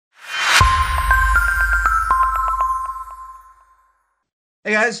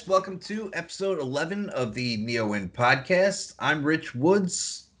Hey guys, welcome to episode 11 of the NeoWin podcast. I'm Rich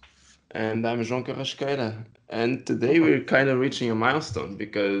Woods. And I'm João. And today we're kind of reaching a milestone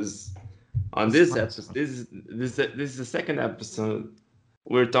because on What's the this episode, milestone? this is the second episode.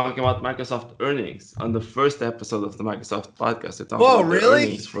 We're talking about Microsoft earnings. On the first episode of the Microsoft podcast, we talked Whoa, about their really?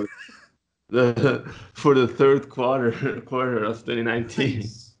 earnings for the for the third quarter of 2019.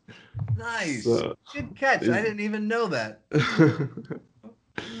 Nice. Nice. So Good catch. I this didn't even know that.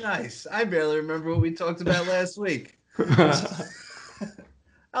 Nice. I barely remember what we talked about last week.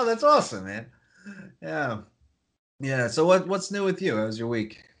 Oh, that's awesome, man. Yeah. Yeah. So what's new with you? How was your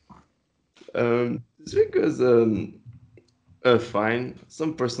week? this week was fine.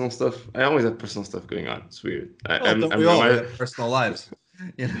 Some personal stuff. I always have personal stuff going on. It's weird. Well, don't we all? We have personal lives.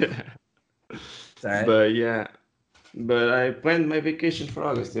 Yeah. It's all right. But yeah, but I planned my vacation for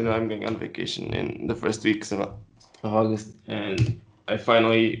August. I'm going on vacation in the first weeks of August, and I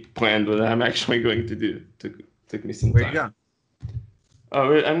finally planned what I'm actually going to do. Took me some Where you time.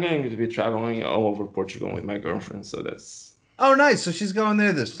 going? I'm going to be traveling all over Portugal with my girlfriend, so that's Oh, nice. So she's going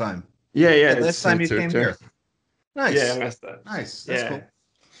there this time. yeah. Yeah, last time you It's her came turn. here. Yeah, Nice. I messed up. Nice. That's Yeah, cool.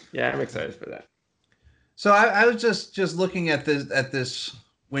 yeah, I'm excited for that. So I was just looking at this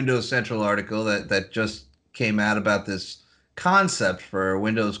Windows Central article that just came out about this concept for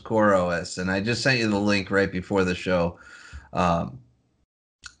Windows Core OS, and I just sent you the link right before the show. Um,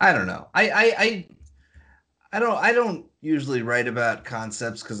 I don't know. I don't usually write about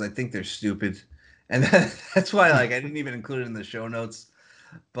concepts because I think they're stupid, and that's why I didn't even include it in the show notes.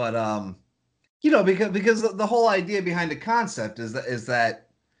 But because the whole idea behind the concept is that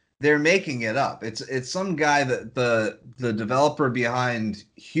they're making it up. It's some guy that the developer behind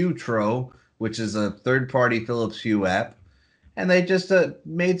Hutro, which is a third party Philips Hue app, and they just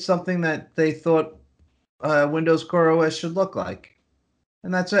made something that they thought Windows Core OS should look like,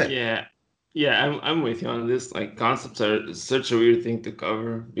 and that's it. Yeah, yeah, I'm with you on this. Like concepts are such a weird thing to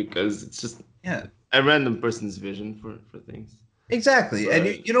cover because it's just Yeah, a random person's vision for things. exactly. And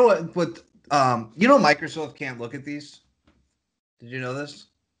you, But you know what Microsoft can't look at these. Did you know this?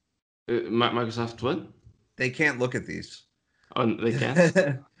 Microsoft what? They can't look at these. Oh, they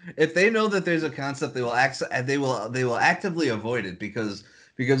can't. If they know that there's a concept, they will actively avoid it because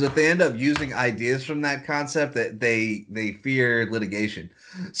if they end up using ideas from that concept, that they fear litigation.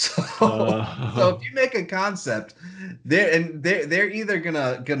 So so Uh, if you make a concept, they're either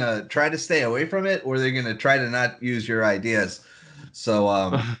gonna try to stay away from it, or they're gonna try to not use your ideas. So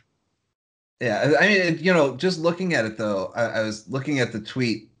yeah, I mean, just looking at it though, I was looking at the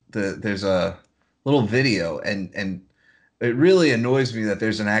tweet. There's a little video, and it really annoys me that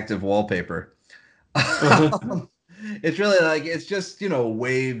there's an active wallpaper. It's really like it's just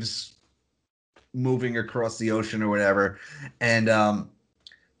waves moving across the ocean or whatever, and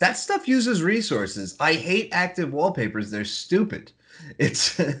that stuff uses resources. I hate active wallpapers. They're stupid.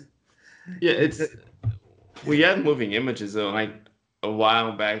 It's yeah, it's it's we had moving images like a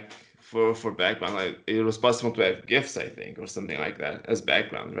while back for background. Like it was possible to have GIFs, I think, or something like that as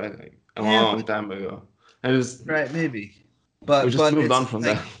background, right? Like a yeah, long time ago. And right, maybe, we but just but moved it's on from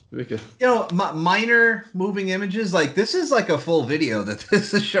like that because minor moving images. Like this is like a full video that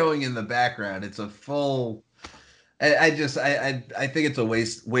this is showing in the background. It's a full. I think it's a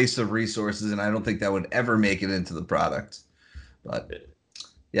waste of resources, and I don't think that would ever make it into the product. But it's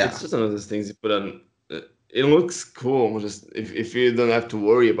yeah, just one of those things you put on. It looks cool. Just if you don't have to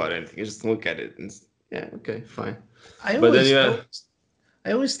worry about anything, you just look at it and yeah, okay, fine. I But then always I yeah, always,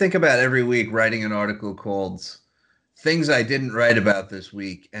 I always think about every week writing an article called "Things I Didn't Write About This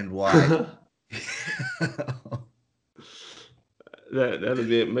Week and Why." that'll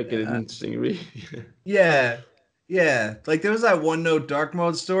be make it an Yeah, interesting read. yeah, yeah. Like there was that OneNote dark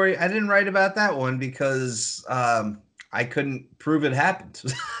mode story. I didn't write about that one because I couldn't prove it happened.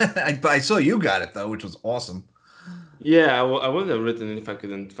 I saw you got it though, which was awesome. Yeah, I wouldn't have written it if I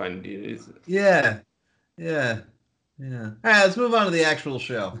couldn't find it. Yeah, yeah, yeah. All right, let's move on to the actual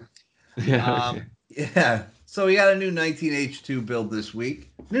show. Yeah, okay. Yeah. So we got a new 19H2 build this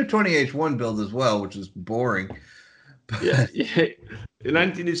week. New 20H1 build as well, which is boring. Yeah, But yeah.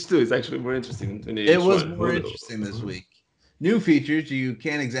 19H2 is actually more interesting than it was 20H1. more interesting this week. New features, you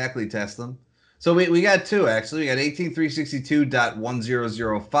can't exactly test them. So we got two actually. We got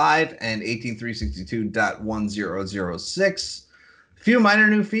 18362.1005 and 18362.1006. A few minor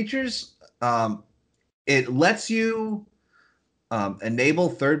new features. It lets you enable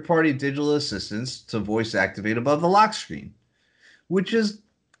third-party digital assistants to voice activate above the lock screen, which is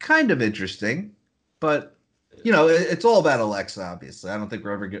kind of interesting. But it's all about Alexa. Obviously, I don't think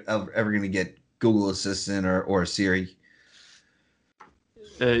we're ever going to get Google Assistant or Siri.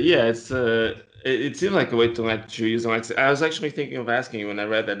 Yeah, it seems like a way to let you use Alexa. I was actually thinking of asking you when I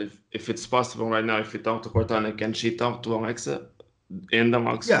read that if it's possible right now, if you talk to Cortana, can she talk to Alexa in the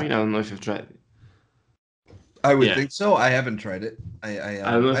lock Yeah, screen? I don't know if you've tried it. I would Yeah, think so. I haven't tried it. I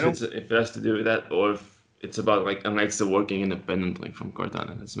don't know I if don't. it has to do with that or if it's about like Alexa working independently from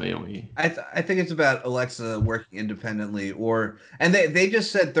Cortana. That's my only. I think it's about Alexa working independently, and they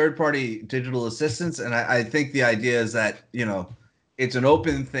just said third party digital assistants, and I think the idea is that it's an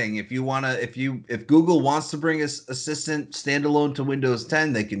open thing. If you wanna, if Google wants to bring us assistant standalone to Windows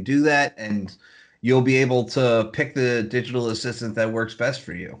 10, they can do that, and you'll be able to pick the digital assistant that works best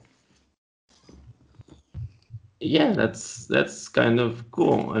for you. Yeah, that's kind of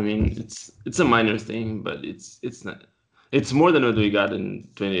cool. I mean, it's a minor thing, but it's not. It's more than what we got in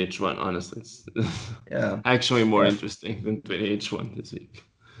 20H1. Honestly, it's Yeah. actually more Yeah. interesting than 20H1 this week.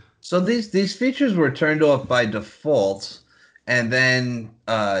 So these features were turned off by default, and then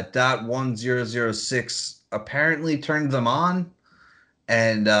 .1006 apparently turned them on.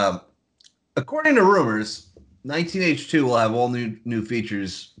 And according to rumors, 19H2 will have all new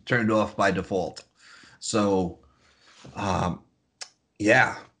features turned off by default. So um,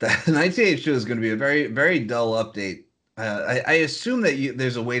 yeah, the 19H2 is going to be a very very dull update. I assume that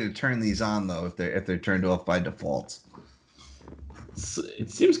there's a way to turn these on though if they're turned off by default. It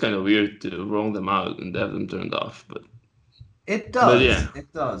seems kind of weird to roll them out and have them turned off, It but does. yeah,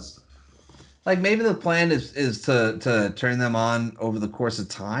 It does. Like maybe the plan is to turn them on over the course of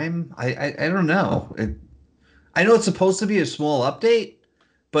time. I don't know. I know it's supposed to be a small update,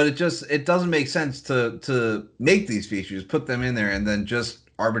 but it doesn't make sense to make these features, put them in there, and then just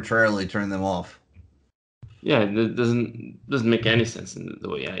arbitrarily turn them off. yeah, it doesn't make any sense in the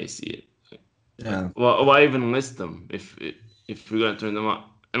way I see it. Like, Yeah. why even list them if we're gonna turn them on?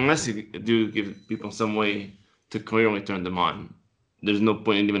 Unless you do give people some way to clearly turn them on, there's no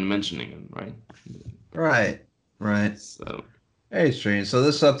point in even mentioning them, right? Right. Right. So Very strange. So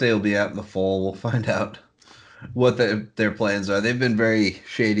this update will be out in the fall. We'll find out what their plans are. They've been very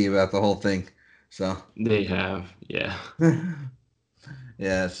shady about the whole thing. So they have, yeah,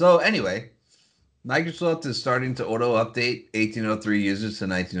 yeah. So anyway, Microsoft is starting to auto update 1803 users to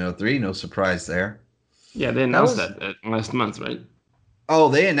 1903. No surprise there. yeah. They That announced was that last month, right?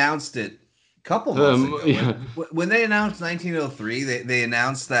 they announced it a couple months ago. Yeah, When they announced 1903, they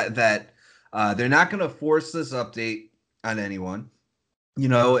announced that they're not going to force this update on anyone.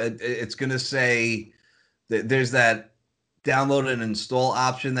 It's going to say that there's that download and install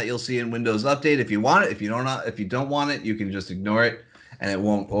option that you'll see in Windows Update. If you want it, if you don't want it, you can just ignore it, and it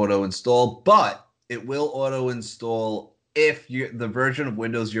won't auto install. But it will auto install if the version of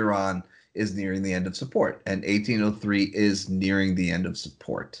Windows you're on is nearing the end of support, and 1803 is nearing the end of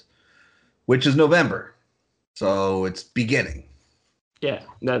support, which is November, so it's beginning. yeah.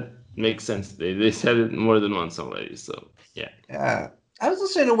 That makes sense. They said it more than once already, so yeah. Yeah. I was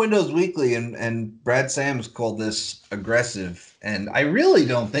listening to Windows Weekly, and Brad Sams called this aggressive, and I really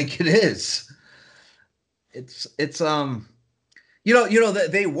don't think it is. It's that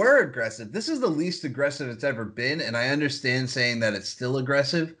they were aggressive. This is the least aggressive it's ever been, and I understand saying that it's still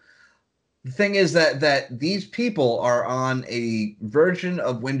aggressive. The thing is that these people are on a version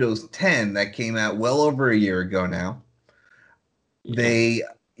of Windows 10 that came out well over a year ago now. Yeah.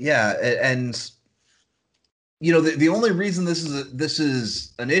 And the only reason this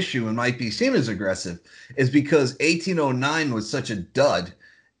is an issue and might be seen as aggressive is because 1809 was such a dud,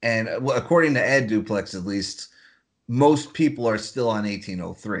 and according to Ed Duplex at least, most people are still on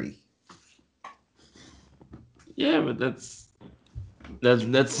 1803. Yeah, but that's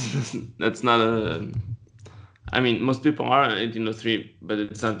not a. I mean, most people are on 1803, but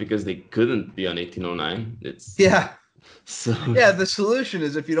it's not because they couldn't be on 1809. It's Yeah. so. Yeah, the solution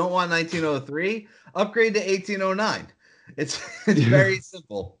is if you don't want 1903, upgrade to 1809. It's very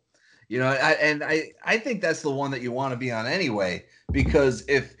simple. I think that's the one that you want to be on anyway, because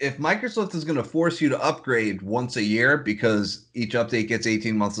if Microsoft is going to force you to upgrade once a year because each update gets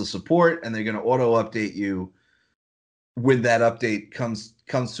 18 months of support, and they're going to auto update you when that update comes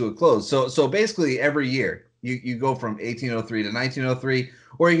to a close. So basically every year you go from 1803 to 1903,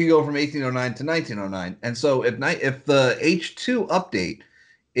 or you can go from 1809 to 1909. And so if the H2 update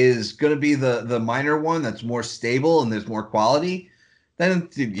is going to be the minor one that's more stable and there's more quality, then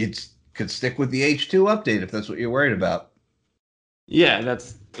you could stick with the H2 update if that's what you're worried about. Yeah,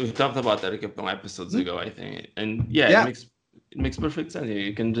 we talked about that a couple episodes ago, I think, and yeah, it makes perfect sense.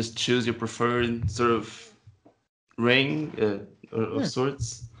 You can just choose your preferred sort of ring of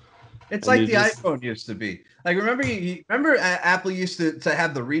sorts, It's And like you the just iPhone used to be. Like remember Apple used to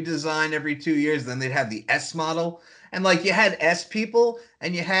have the redesign every 2 years. Then they'd have the S model, and like you had S people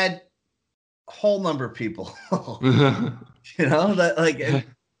and you had whole number people. You know that like.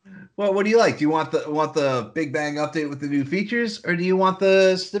 Well, what do you like? Do you want the Big Bang update with the new features, or do you want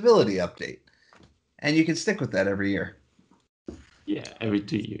the stability update? And you can stick with that every year. yeah, every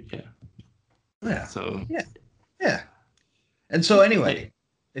 2 years, yeah. Yeah, So yeah, yeah. And so yeah, anyway,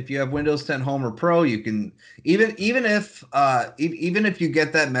 if you have Windows 10 Home or Pro, you can even if you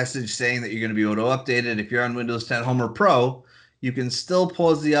get that message saying that you're going to be auto updated, if you're on Windows 10 Home or Pro, you can still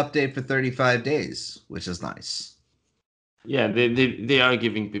pause the update for 35 days, which is nice. yeah, they are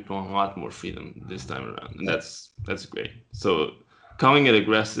giving people a lot more freedom this time around, and that's great. So calling it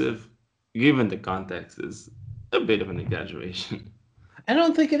aggressive, given the context, is a bit of an exaggeration. I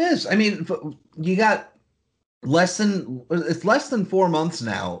don't think it is. I mean, you got it's less than 4 months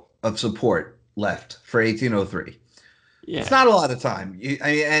now of support left for 1803. It's Yeah. not a lot of time.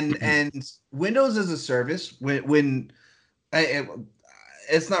 And Windows as a service,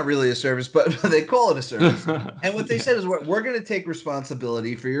 it's not really a service, but they call it a service. And what they Yeah. said is we're going to take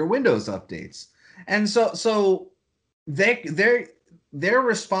responsibility for your Windows updates. And so they're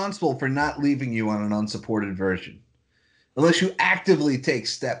responsible for not leaving you on an unsupported version unless you actively take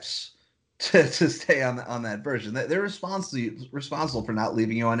steps to stay on that version. They're responsible for not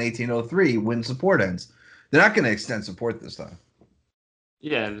leaving you on 1803 when support ends. They're not going to extend support this time.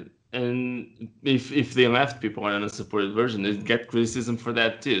 Yeah, and if they left people on a supported version, they get criticism for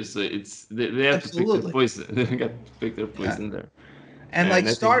that too. So they have to pick their Absolutely. poison. They got to pick their Yeah. poison there. And like And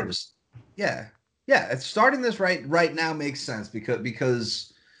I think that, yeah. Yeah, it's starting this right now makes sense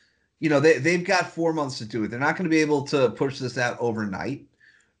because they've got 4 months to do it. They're not going to be able to push this out overnight.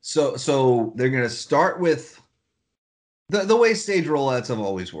 So they're going to start with the way stage rollouts have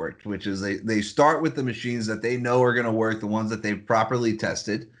always worked, which is they start with the machines that they know are going to work, the ones that they've properly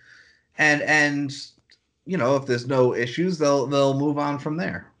tested, and if there's no issues, they'll move on from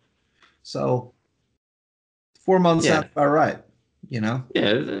there. So 4 months yeah, sounds about right. You know,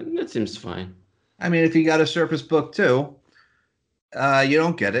 yeah, that seems fine. I mean, if you got a Surface Book 2, you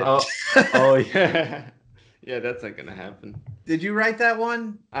don't get it. Oh, oh yeah, yeah, that's not gonna happen. Did you write that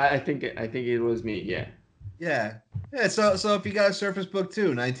one? I think it was me. Yeah. Yeah. Yeah. So if you got a Surface Book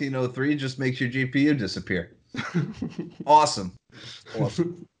 2, 1903 just makes your GPU disappear. Awesome.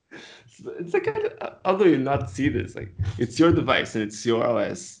 Awesome. It's like how do you not see this? Like it's your device and it's your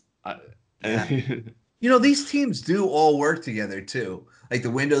OS. Yeah. These teams do all work together too. Like the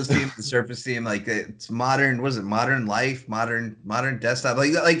Windows team, the Surface team, like it's modern. Was it Modern Life, modern desktop?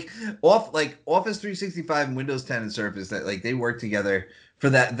 Like Office 365 and Windows 10 and Surface that like they work together for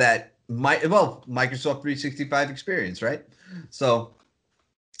Microsoft 365 experience, right? So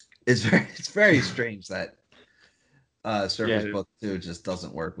it's very strange that Surface Yeah, Book 2 just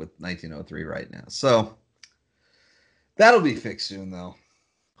doesn't work with 1903 right now. So that'll be fixed soon, though.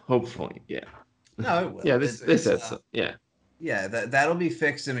 hopefully, yeah. No, it Yeah, will. they said so. Yeah. Yeah, that'll be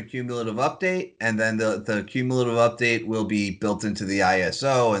fixed in a cumulative update, and then the cumulative update will be built into the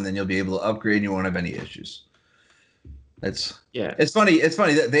ISO, and then you'll be able to upgrade, and you won't have any issues. Yeah. It's funny. It's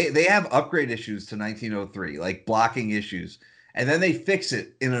funny that they have upgrade issues to 1903, like blocking issues, and then they fix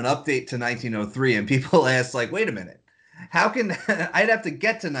it in an update to 1903, and people ask like, "Wait a minute, how can I'd have to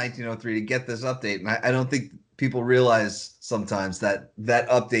get to 1903 to get this update?" And I don't think people realize sometimes that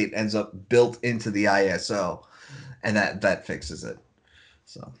update ends up built into the ISO, and that fixes it.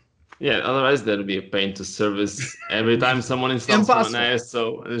 So Yeah, otherwise that'd be a pain to service every time someone installs from an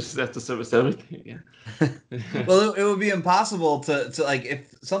impossible. ISO. They just have to service everything. Yeah. Well, it would be impossible to like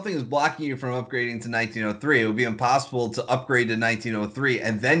if something is blocking you from upgrading to 1903, it would be impossible to upgrade to 1903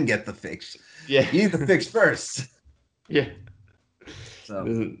 and then get the fix. Yeah. You need the fix first. Yeah. So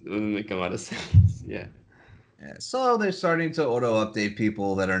Doesn't make a lot of sense. Yeah. yeah, so they're starting to auto update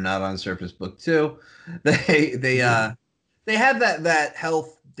people that are not on Surface Book 2. They have that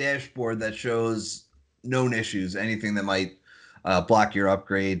health dashboard that shows known issues, anything that might block your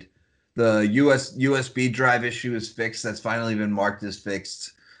upgrade. The USB drive issue is fixed. That's finally been marked as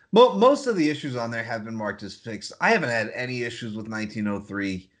fixed. Most of the issues on there have been marked as fixed. I haven't had any issues with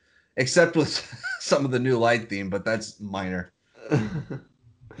 1903, except with some of the new light theme, but that's minor.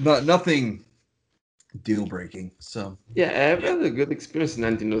 Nothing deal breaking. So Yeah, I've had a good experience in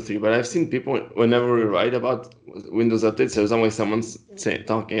 1903, but I've seen people whenever we write about Windows updates, there's always someone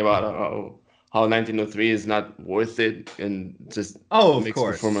talking about how 1903 is not worth it and just of makes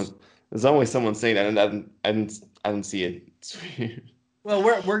course. performance. There's always someone saying that, and I didn't see it. It's weird. Well,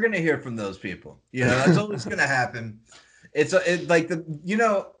 we're gonna hear from those people. That's always gonna happen. It's like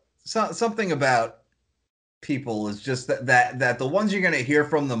something about people is just that the ones you're going to hear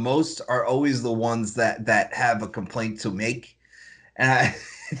from the most are always the ones that have a complaint to make. And I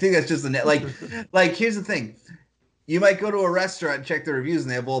think that's just the net. Like here's the thing. You might go to a restaurant and check the reviews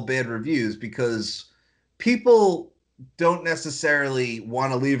and they have all bad reviews because people don't necessarily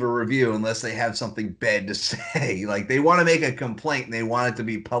want to leave a review unless they have something bad to say. Like they want to make a complaint and they want it to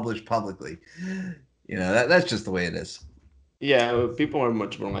be published publicly. That's just the way it is. Yeah, people are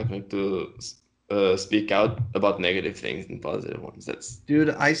much more likely to speak out about negative things than positive ones.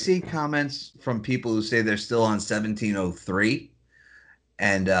 Dude, I see comments from people who say they're still on 1703,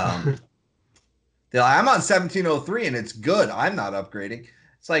 and they're like, I'm on 1703 and it's good. I'm not upgrading.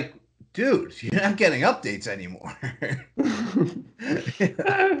 It's like, dude, you're not getting updates anymore.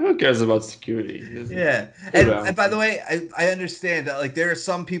 Who cares about security? Yeah. And by the way, I understand that like there are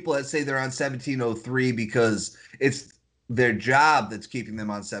some people that say they're on 1703 because it's their job that's keeping them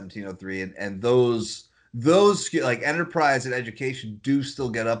on 1703, and those like enterprise and education do still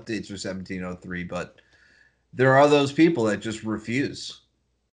get updates for 1703, but there are those people that just refuse.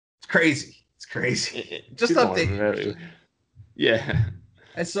 It's crazy. It's crazy. Just update. Yeah.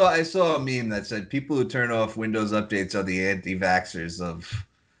 I saw a meme that said people who turn off Windows updates are the anti-vaxxers of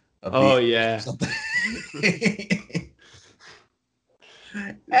oh yeah.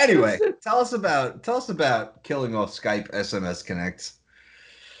 Anyway, tell us about killing off Skype SMS Connect.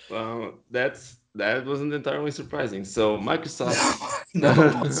 Well, that wasn't entirely surprising. So Microsoft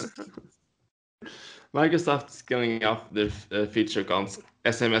Microsoft is killing off their feature called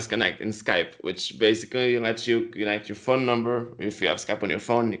SMS Connect in Skype, which basically lets you connect your phone number. If you have Skype on your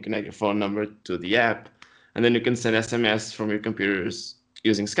phone, you connect your phone number to the app, and then you can send SMS from your computers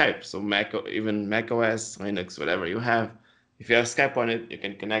using Skype. So even Mac OS, Linux, whatever you have, if you have Skype on it, you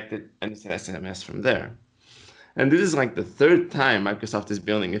can connect it and send SMS from there. And this is like the third time Microsoft is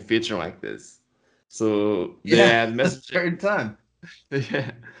building a feature like this. So they had messaging. Third time.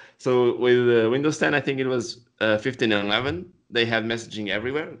 Yeah. So with Windows 10, I think it was 15 and 11, they had messaging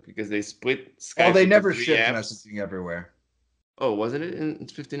everywhere because they split Skype. Oh, they never shipped messaging everywhere. Oh, wasn't it in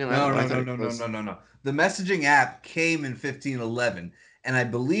 15 and 11? No. The messaging app came in 1511, and I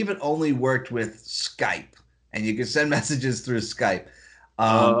believe it only worked with Skype, and you could send messages through Skype.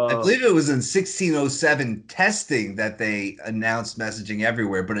 I believe it was in 1607 testing that they announced messaging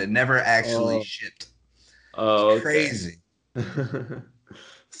everywhere, but it never actually shipped. Oh, it's crazy.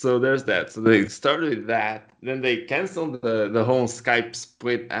 So there's that. So they started with that. Then they canceled the whole Skype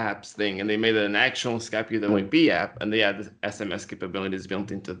split apps thing, and they made an actual Skype UWP app, and they had SMS capabilities built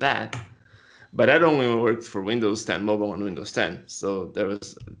into that. But that only works for Windows 10 mobile and Windows 10. So there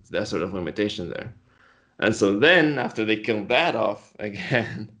was that sort of limitation there. And so then after they killed that off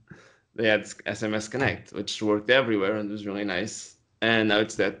again, they had SMS Connect, which worked everywhere and was really nice. And now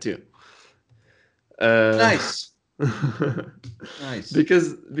it's that too. Nice. Nice.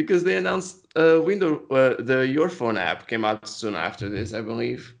 Because they announced the Your Phone app came out soon after this, I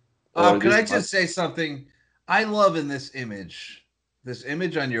believe. Can I just say something? I love in this image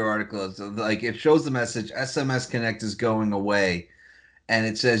on your article. It's like it shows the message SMS Connect is going away, and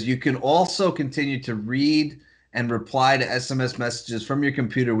it says you can also continue to read and reply to SMS messages from your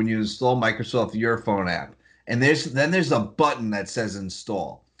computer when you install Microsoft Your Phone app. And there's a button that says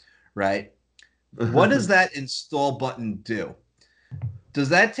install, right? What does that install button do? Does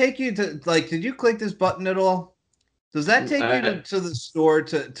that take you to did you click this button at all? Does that take you to the store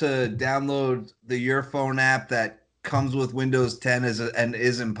to download the Your Phone app that comes with Windows 10 and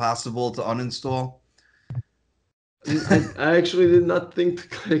is impossible to uninstall? I actually did not think to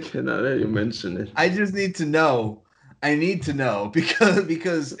click it now that you mentioned it. I just need to know. I need to know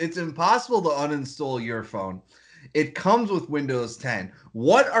because it's impossible to uninstall Your Phone. It comes with Windows 10.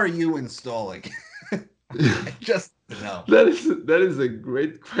 What are you installing? Just know. That is a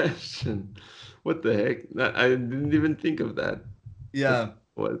great question. What the heck? I didn't even think of that. Yeah.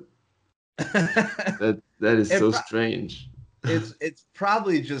 What? That is so strange. It's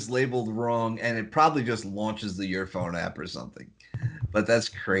probably just labeled wrong, and it probably just launches the Your Phone app or something. But that's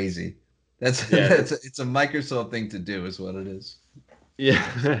crazy. It's a Microsoft thing to do, is what it is.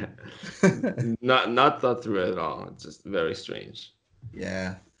 Yeah. not thought through at all. It's just very strange.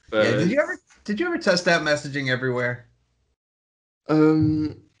 Yeah. Did you ever test out messaging everywhere? I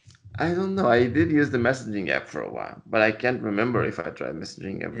don't know. I did use the messaging app for a while, but I can't remember if I tried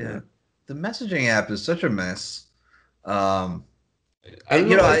messaging everywhere. Yeah. The messaging app is such a mess.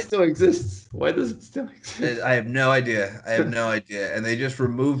 It still exists. Why does it still exist? I have no idea. And they just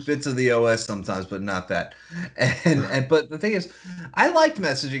remove bits of the OS sometimes, but not that. And but the thing is, I liked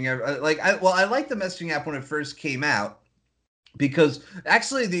messaging. I liked the messaging app when it first came out, because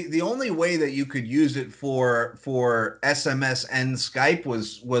actually the only way that you could use it for SMS and Skype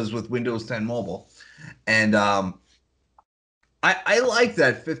was with Windows 10 Mobile, and I like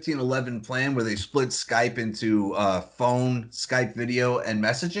that 1511 plan where they split Skype into phone, Skype video, and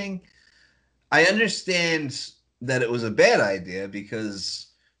messaging. I understand that it was a bad idea because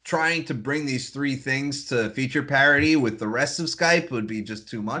trying to bring these three things to feature parity with the rest of Skype would be just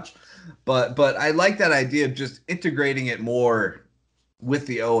too much. But I like that idea of just integrating it more with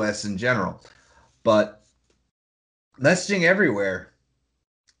the OS in general. But messaging everywhere,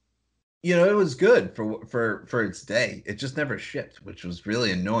 it was good for its day. It just never shipped, which was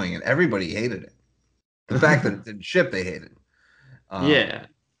really annoying, and everybody hated it. The fact that it didn't ship, they hated. Yeah.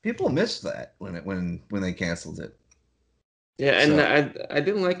 People missed that when they canceled it. Yeah, and So I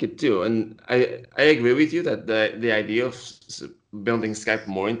didn't like it too, and I agree with you that the idea of building Skype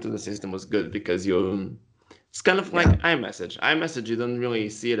more into the system was good because it's kind of like yeah, iMessage. iMessage, you don't really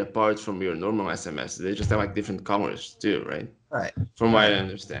see it apart from your normal SMS. They just have like different colors too, right? right, From what I right.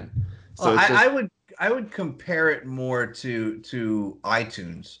 understand. Well, So it's just I would compare it more to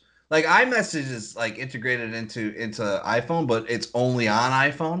iTunes. Like iMessage is like integrated into iPhone, but it's only on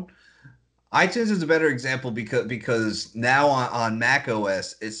iPhone. iTunes is a better example because now on Mac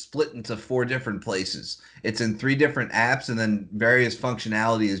OS it's split into four different places. It's in three different apps, and then various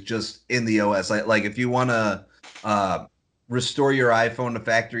functionality is just in the OS. Like if you want to uh, restore your iPhone to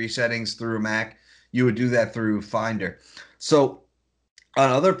factory settings through a Mac, you would do that through Finder. So on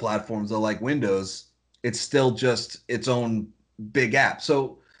other platforms, though, like Windows, it's still just its own big app.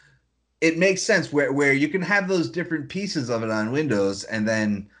 So it makes sense where you can have those different pieces of it on Windows, and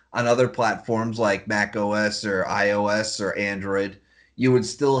then on other platforms like Mac OS or iOS or Android, you would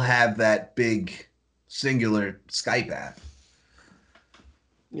still have that big singular Skype app.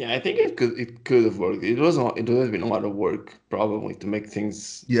 yeah, I think it could have worked. It would have been a lot of work probably to make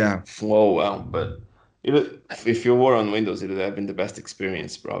things Yeah. flow well, but if you were on Windows, it would have been the best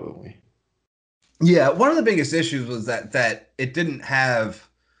experience probably. Yeah, one of the biggest issues was that it didn't have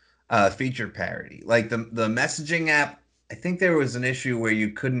feature parity. Like the messaging app, I think there was an issue where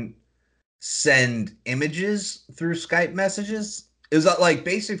you couldn't send images through Skype messages. It was like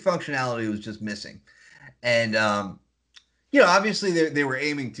basic functionality was just missing. And obviously they were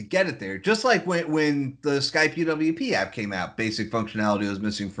aiming to get it there. Just like when the Skype UWP app came out, basic functionality was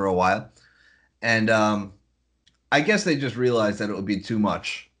missing for a while. And I guess they just realized that it would be too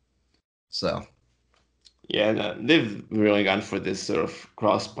much. So Yeah, no, they've really gone for this sort of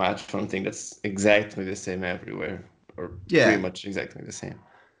cross-platform thing that's exactly the same everywhere, or pretty yeah. much exactly the same.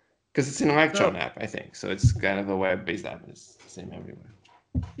 Because it's an Electron So app, I think, so it's kind of a web-based app. It's the same everywhere.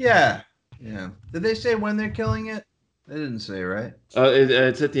 yeah. Yeah. Did they say when they're killing it? They didn't say, right?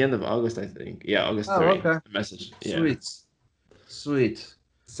 It's at the end of August, I think. Yeah, August Oh, 30. okay. The message. Yeah. Sweet. Sweet.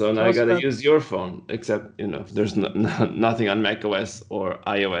 So now Tell I us gotta about use your phone, except there's nothing on macOS or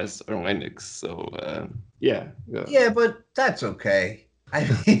iOS or Linux. So yeah, go. yeah, but that's okay. I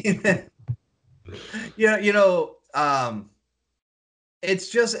mean, it's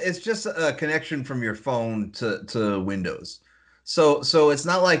just a connection from your phone to Windows. So it's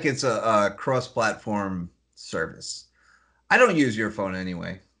not like it's a cross-platform service. I don't use your phone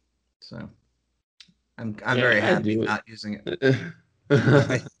anyway, so I'm Yeah, very I happy do not using it. it.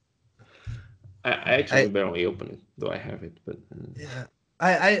 I I actually I barely open it, though I have it. But yeah.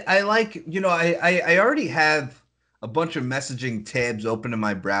 I like, I already have a bunch of messaging tabs open in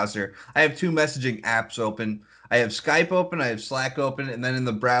my browser. I have two messaging apps open. I have Skype open, I have Slack open, and then in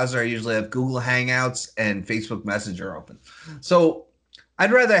the browser I usually have Google Hangouts and Facebook Messenger open. So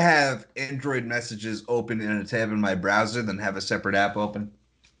I'd rather have Android messages open in a tab in my browser than have a separate app open.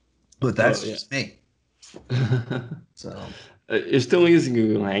 But oh that's yeah. just me. So You're still using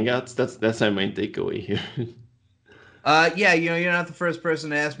Google Hangouts? That's my main takeaway here. yeah, you're not the first person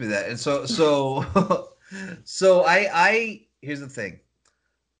to ask me that. And so so I here's the thing.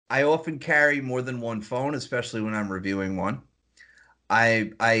 I often carry more than one phone, especially when I'm reviewing one.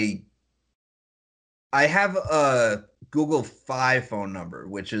 I I I have a Google Fi phone number,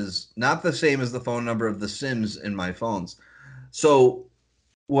 which is not the same as the phone number of the SIMs in my phones. So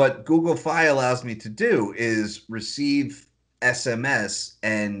what Google Fi allows me to do is receive SMS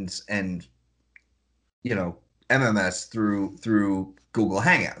and you know MMS through Google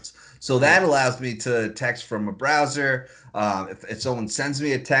Hangouts. So that Yeah. allows me to text from a browser. If someone sends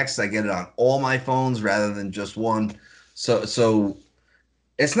me a text, I get it on all my phones rather than just one. So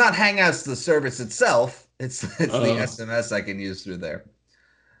it's not Hangouts the service itself. It's the Uh, SMS I can use through there.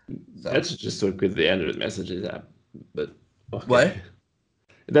 So that should just work with the Android Messages app. But okay. what?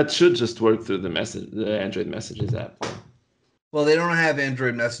 That should just work through the Android Messages app. Well, they don't have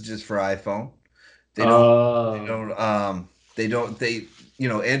Android messages for iPhone. They don't. They Oh, don't. They don't. They.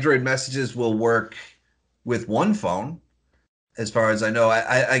 Android messages will work with one phone, as far as I know.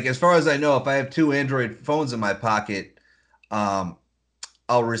 As far as I know, if I have two Android phones in my pocket, um,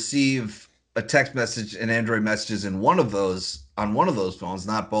 I'll receive a text message and Android messages in one of those on one of those phones,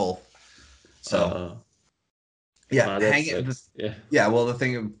 not both. So uh, yeah, wow, that sucks. Yeah. yeah. Well, the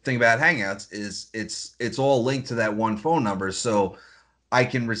thing about Hangouts is it's all linked to that one phone number, so I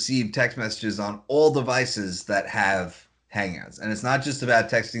can receive text messages on all devices that have Hangouts, and it's not just about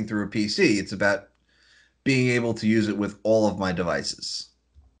texting through a PC. It's about being able to use it with all of my devices.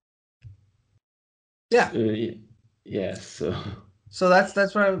 Yeah. Yeah. Yeah. So. So that's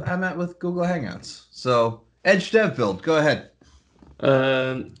what I'm at with Google Hangouts. So Edge Dev Build, go ahead.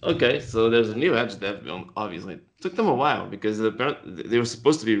 Okay, so there's a new Edge dev build. Obviously, it took them a while because they were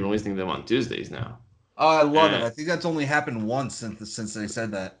supposed to be releasing them on Tuesdays now. Oh, I love it. And I think that's only happened once since they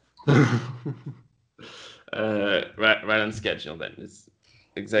said that. right on schedule. Then it's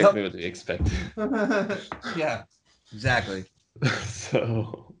exactly Yep. what we expected. Yeah, exactly.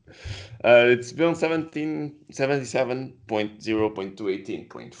 So it's build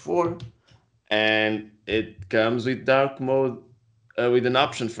 1777.0.218.4, and it comes with dark mode, with an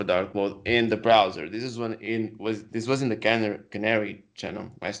option for dark mode in the browser. This was in the Canary channel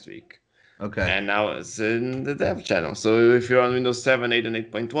last week, Okay. and now it's in the dev channel. So if you're on Windows 7, 8, and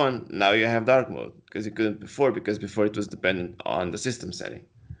 8.1, now you have dark mode because you couldn't before, because before it was dependent on the system setting.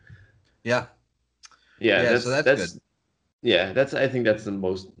 Yeah. Yeah, Yeah, so that's good. that's I think that's the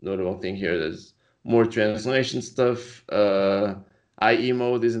most notable thing here. There's more translation stuff. IE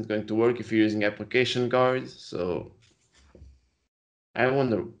mode isn't going to work if you're using application guards, so I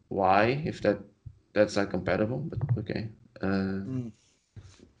wonder why, if that's not compatible, but okay. Mm.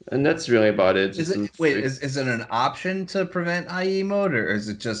 And that's really about it. Is Just it some wait, fix. is it an option to prevent IE mode or is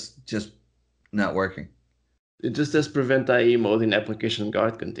it just not working? It just says prevent IE mode in application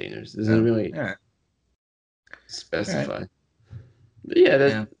guard containers. Doesn't Oh, really all right. All right. specify. But yeah, Yeah.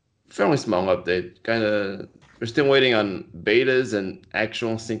 that fairly small update. Kind of, we're still waiting on betas and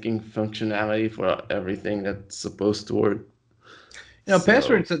actual syncing functionality for everything that's supposed to work. So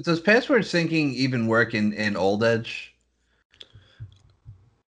Does password syncing even work in old Edge?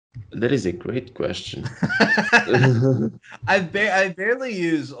 that is a great question. I barely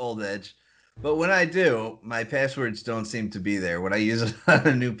use Old Edge, but when I do, my passwords don't seem to be there when I use it on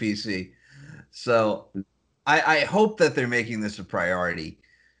a new PC. So I hope that they're making this a priority.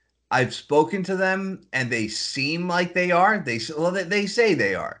 I've spoken to them and they seem like they are. They say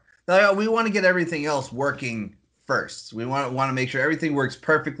they are. They're like, "Oh, we want to get everything else working first. We want to make sure everything works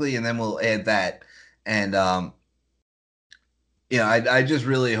perfectly, and then we'll add that." And I just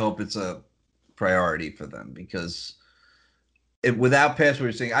really hope it's a priority for them because without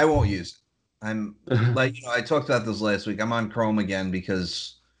password sync, I won't use it. I'm like, I talked about this last week. I'm on Chrome again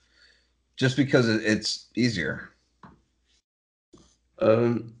because it's easier.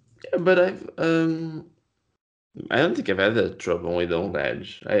 Yeah, but I don't think I've had that trouble with Old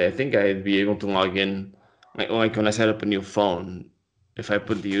Edge. I think I'd be able to log in, like when I set up a new phone, if I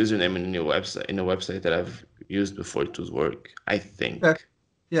put the username in a website that I've used before, it would work. I Okay. think,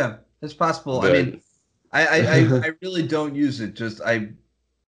 Yeah, it's possible. I but mean, I really don't use it. Just I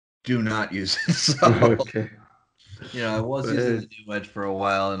do not use it. So, okay. I was using But, the new Edge for a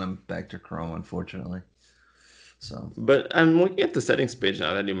while, and I'm back to Chrome, unfortunately. So, but I'm looking at the settings page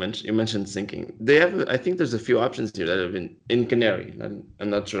now that you mentioned syncing. They have, I think there's a few options here that have been in Canary. I'm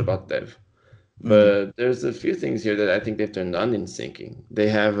not sure about Dev. mm, But there's a few things here that I think they've turned on in syncing. They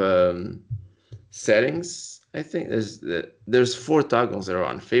have settings. I think there's four toggles that are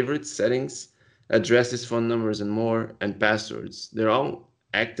on: favorites, settings, addresses, phone numbers, and more, and passwords. They're all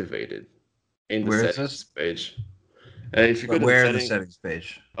activated in the where is this? settings page. If you go to the Where in the setting, settings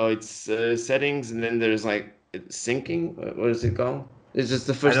page? oh, it's settings, and then there's like syncing. What is it called? It's just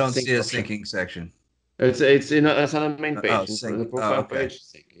the I first don't see sync a option. syncing section. It's on the main Oh, page, in the sync. Oh, profile okay. page.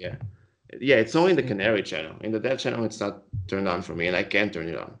 Sync, yeah. Yeah, it's only in the Sync. Canary channel. In the Dev channel, it's not turned on for me, and I can't turn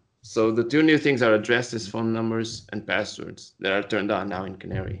it on. So the two new things are addresses, phone numbers, and passwords that are turned on now in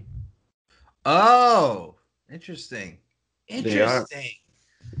Canary. Oh, interesting. They are. Interesting.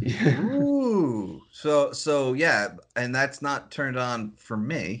 Yeah. Ooh. So yeah, and that's not turned on for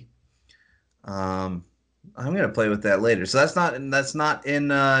me. Um, I'm gonna play with that later. So that's not in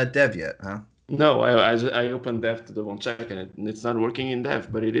dev yet, huh? No, I opened Dev to double check, and it's not working in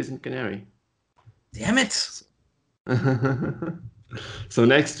Dev, but it is in Canary. Damn it. So, so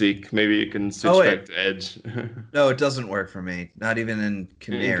next week, maybe you can Oh switch wait. back to Edge. No, it doesn't work for me. Not even in In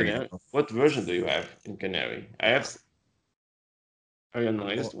Canary. Canary? What version do you have in Canary? I have. Are you on the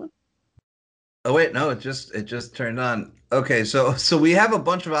latest one? Oh wait, no, it just turned on. Okay, so we have a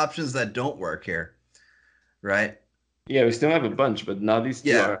bunch of options that don't work here, right? Yeah, we still have a bunch, but now these two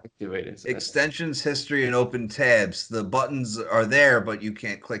Yeah, are activated. So that's extensions, history, and open tabs. The buttons are there, but you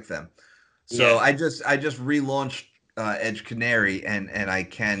can't click them. So yeah, I just relaunched Edge Canary, and I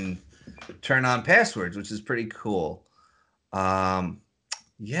can turn on passwords, which is pretty cool. Um,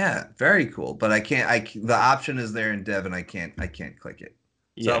 yeah, very cool. But I can't. The option is there in dev, and I can't click it.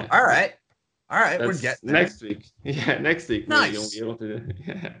 So yeah. all right, we're That's getting there. next week. Yeah, next week maybe you'll be Nice. able to do.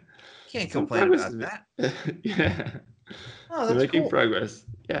 Yeah, Can't some complain progress about is that. yeah. Oh, We're that's making cool. progress.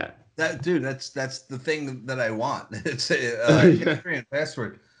 Yeah. That dude, that's the thing that I want. It's Yeah. history and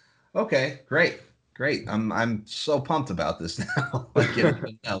password. Okay, great, great. I'm so pumped about this now. I can't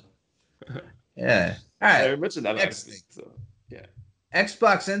even know. Yeah. All Yeah, right. we mentioned that last Next week. thing. So yeah.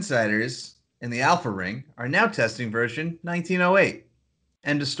 Xbox insiders in the Alpha Ring are now testing version 1908.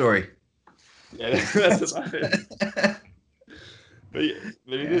 End of story. Yeah, that's That's- about it. But, yeah,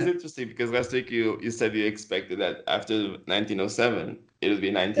 but it is yeah. interesting because last week you said you expected that after 1907 it would be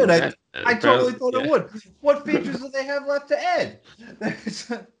Dude, 1910. I totally Apparently, thought it yeah. would. What features do they have left to add?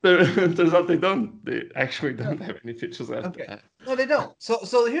 Turns out they don't. They actually don't have any features left to Okay. add. No, they don't. So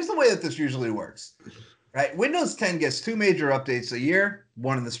here's the way that this usually works. Right? Windows 10 gets two major updates a year,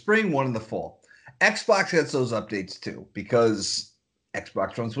 one in the spring, one in the fall. Xbox gets those updates too because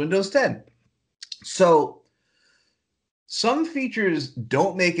Xbox runs Windows 10. So some features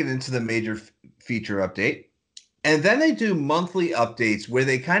don't make it into the major feature update. And then they do monthly updates where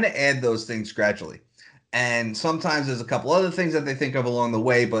they kind of add those things gradually. And sometimes there's a couple other things that they think of along the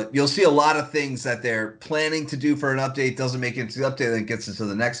way, but you'll see a lot of things that they're planning to do for an update doesn't make it into the update, then gets into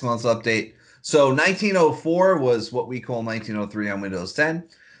the next month's update. So 1904 was what we call 1903 on Windows 10.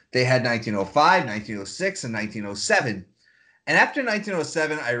 They had 1905, 1906, and 1907. And after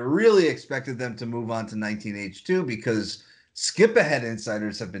 1907, I really expected them to move on to 19H2 because skip ahead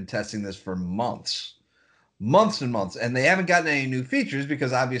insiders have been testing this for months and months, and they haven't gotten any new features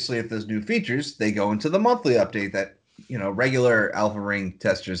because obviously if there's new features they go into the monthly update that regular alpha ring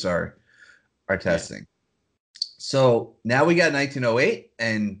testers are Yeah. testing. So now we got 1908,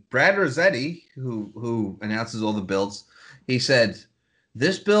 and Brad Rossetti, who announces all the builds, he said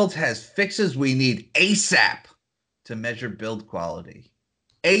this build has fixes we need ASAP to measure build quality,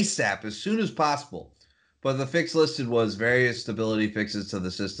 ASAP, as soon as possible. But the fix listed was various stability fixes to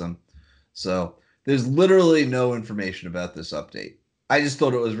the system. So there's literally no information about this update. I just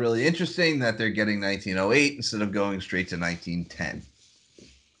thought it was really interesting that they're getting 1908 instead of going straight to 1910.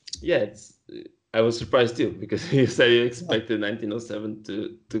 Yeah, it's. I was surprised too because you said you expected 1907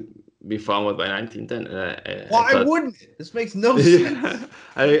 to be followed by 1910, and I Why thought. wouldn't it? This makes no Yeah, sense.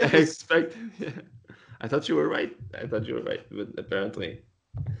 I That was expect. Yeah. I thought you were right. I thought you were right, but apparently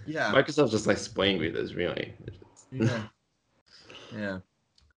yeah, Microsoft just likes playing with us, really. yeah, yeah.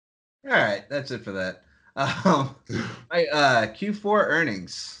 All right, that's it for that. My Q4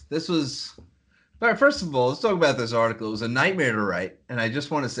 earnings. This was. All right, first of all, let's talk about this article. It was a nightmare to write, and I just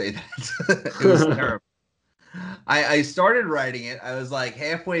want to say that it was terrible. I started writing it. I was like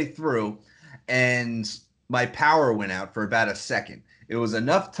halfway through, and my power went out for about a second. It was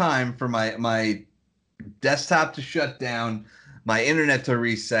enough time for my desktop to shut down, my internet to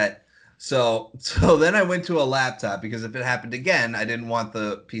reset. So then I went to a laptop because if it happened again, I didn't want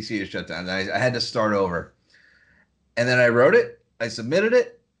the PC to shut down. I had to start over. And then I wrote it, I submitted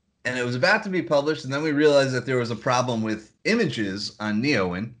it, and it was about to be published. And then we realized that there was a problem with images on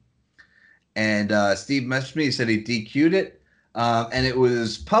Neowin. And Steve messaged me. He said he DQ'd it. And it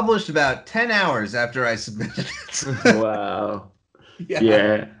was published about 10 hours after I submitted it. Wow. Yeah.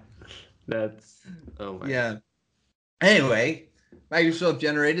 Yeah. That's. Oh my. Yeah. Anyway, Microsoft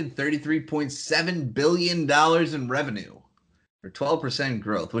generated $33.7 billion in revenue for 12%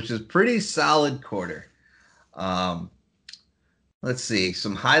 growth, which is pretty solid quarter. Um, let's see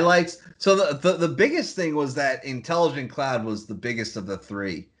some highlights. So the biggest thing was that Intelligent Cloud was the biggest of the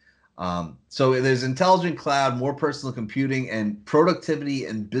three. So there's Intelligent Cloud, more personal computing, and productivity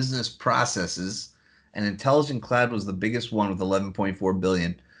and business processes. And Intelligent Cloud was the biggest one with 11.4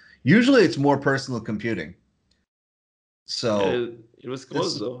 billion. Usually it's more personal computing. So It was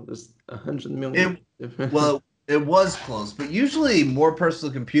close this though. There's 100 million. well, it was close, but usually more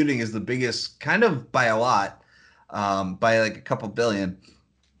personal computing is the biggest, kind of by a lot, by like a couple billion.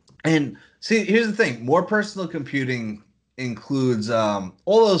 And see, here's the thing: more personal computing includes all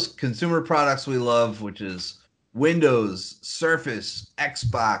those consumer products we love, which is Windows, Surface,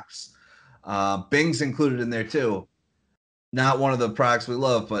 Xbox, Bing's included in there too. Not one of the products we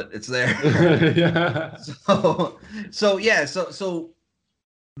love, but it's there. Yeah. So yeah, so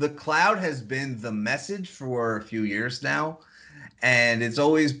the cloud has been the message for a few years now, and it's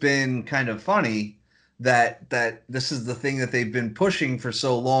always been kind of funny that this is the thing that they've been pushing for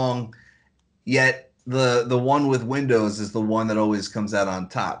so long, yet the one with Windows is the one that always comes out on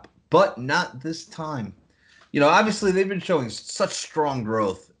top. But not this time. Obviously they've been showing such strong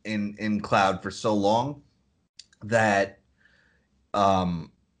growth in cloud for so long that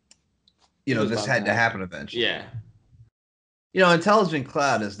this had to happen eventually. Yeah. Intelligent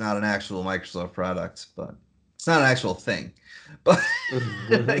Cloud is not an actual Microsoft product, but it's not an actual thing. But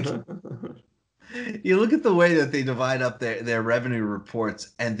you look at the way that they divide up their revenue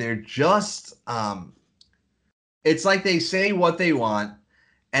reports, and they're just it's like they say what they want,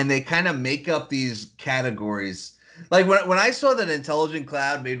 and they kind of make up these categories. Like when I saw that Intelligent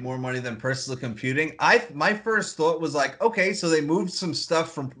Cloud made more money than personal computing, my first thought was like, okay, so they moved some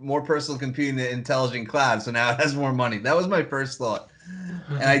stuff from more personal computing to Intelligent Cloud, so now it has more money. That was my first thought,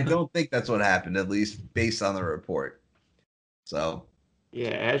 and I don't think that's what happened, at least based on the report. So yeah,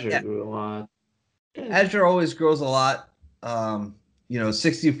 Azure grew a lot. Azure always grows a lot.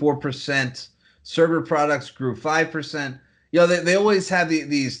 64%. Server products grew 5%. They always have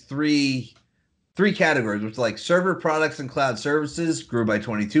these three categories, which like server products and cloud services grew by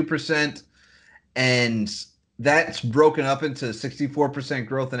 22%, and that's broken up into 64%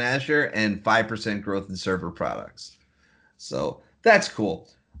 growth in Azure and 5% growth in server products. So that's cool.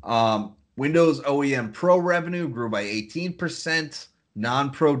 Windows OEM Pro revenue grew by 18%.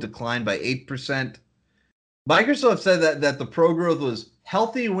 Non-Pro declined by 8%. Microsoft said that the Pro growth was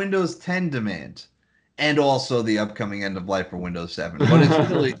healthy Windows 10 demand, and also the upcoming end of life for Windows 7. But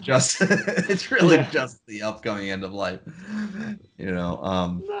it's really just just the upcoming end of life.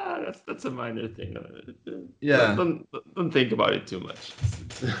 Nah, that's a minor thing. Yeah. Don't think about it too much.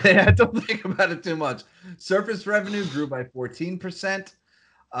 Yeah, don't think about it too much. Surface revenue grew by 14%,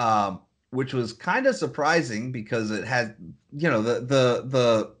 which was kind of surprising because it had,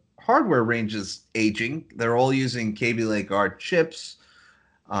 the hardware range is aging. They're all using Kaby Lake Art chips.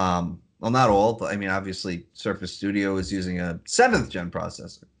 Well, not all, but I mean, obviously, Surface Studio is using a 7th gen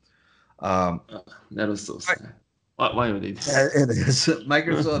processor. That was so sad. Why would they do It is.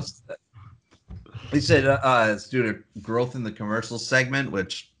 Microsoft, they said it's due to growth in the commercial segment,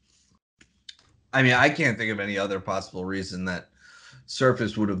 which, I mean, I can't think of any other possible reason that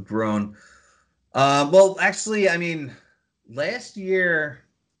Surface would have grown. Well, actually, I mean, last year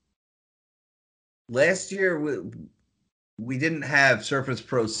we didn't have Surface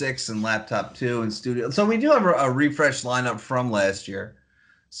Pro 6 and Laptop 2 and Studio. So we do have a refreshed lineup from last year.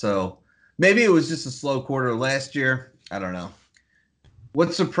 So maybe it was just a slow quarter last year. I don't know.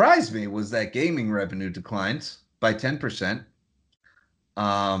 What surprised me was that gaming revenue declined by 10%.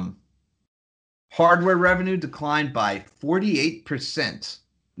 Hardware revenue declined by 48%.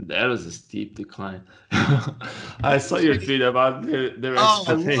 That was a steep decline. I saw your tweet about their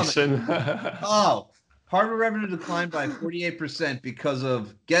expectation. Hardware revenue declined by 48% because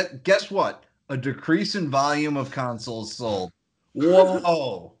of guess what? A decrease in volume of consoles sold.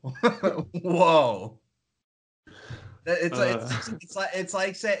 Whoa, whoa! It's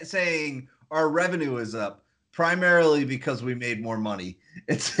like saying our revenue is up primarily because we made more money.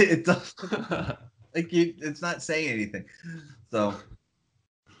 It doesn't it's not saying anything. So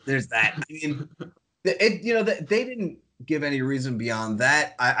there's that. I mean, they didn't give any reason beyond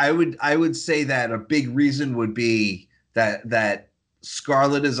that. I would say that a big reason would be that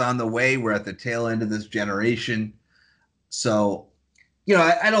Scarlet is on the way. We're at the tail end of this generation, so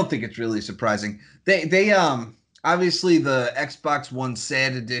I don't think it's really surprising. They obviously the Xbox One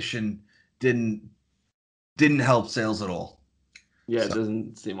SAD edition didn't help sales at all. Yeah, it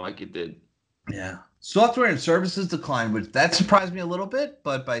doesn't seem like it did. Yeah. Software and services declined, which that surprised me a little bit,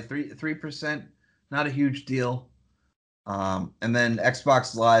 but by 3%, not a huge deal. And then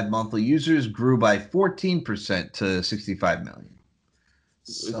Xbox Live monthly users grew by 14% to 65 million.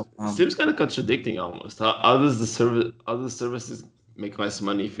 So, it seems kind of contradicting almost. How does the services make less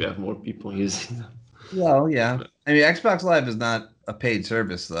money if you have more people using them? Well, yeah. I mean, Xbox Live is not a paid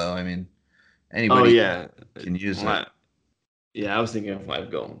service, though. I mean, anybody can use it. Yeah, I was thinking of Live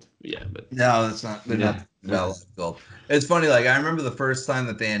Gold. Yeah, but no, that's not. They're not Live Gold. It's funny. Like I remember the first time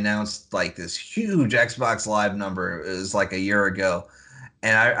that they announced like this huge Xbox Live number. It was like a year ago,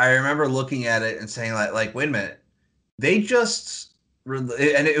 and I remember looking at it and saying like, wait a minute, they just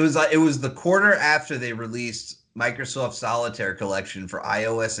and it was the quarter after they released Microsoft Solitaire Collection for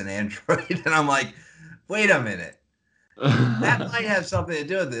iOS and Android, and I'm like, wait a minute, that might have something to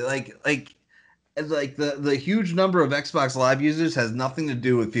do with it. Like the huge number of Xbox Live users has nothing to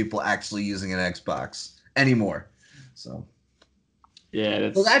do with people actually using an Xbox anymore. So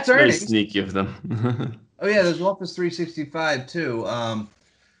Yeah, So that's that's very earnings. sneaky of them. Oh yeah, there's Office 365 too.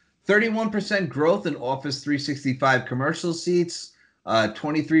 31% growth in Office 365 commercial seats,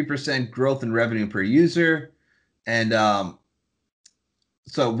 23% growth in revenue per user, and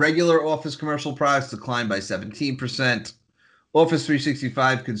so regular Office commercial products declined by 17%. Office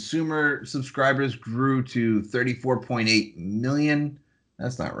 365 consumer subscribers grew to 34.8 million.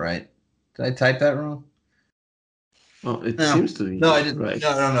 That's not right. Did I type that wrong? Well, it No, seems to be no, I didn't. right.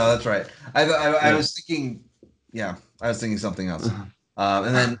 No, that's right. I Yeah. was thinking, yeah, I was thinking something else.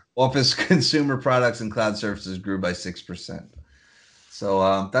 And then Office consumer products and cloud services grew by 6%.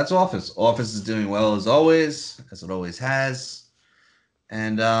 So that's Office. Office is doing well as always, as it always has.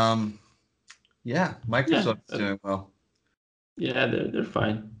 And yeah, Yeah, Microsoft's doing well. yeah, they're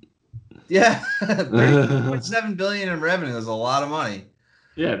fine. Yeah, 32.7 billion in revenue is a lot of money.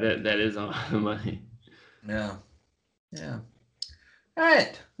 Yeah, that is a lot of money. Yeah, yeah. All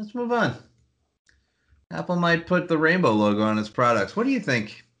right, let's move on. Apple might put the rainbow logo on its products. What do you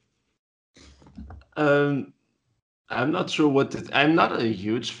think? Um, I'm not sure I'm not a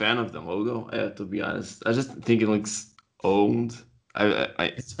huge fan of the logo, to be honest. I just think it looks old.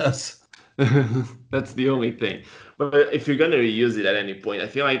 It does. That's the only thing. But if you're gonna reuse it at any point, I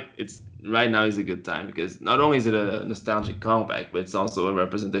feel like it's right now is a good time because not only is it a nostalgic comeback, but it's also a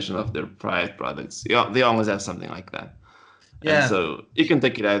representation of their prior products. Yeah, they always have something like that, and Yeah, so you can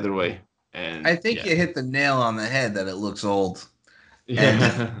take it either way. I And think yeah, you hit the nail on the head that it looks old. And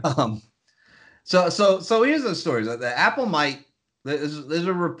yeah, um, so here's the story. The Apple might. There's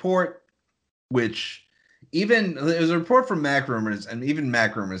a report which even there's a report from Mac Rumors, and even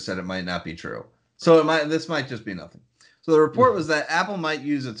Mac Rumors said it might not be true. So this might just be nothing. So the report was that Apple might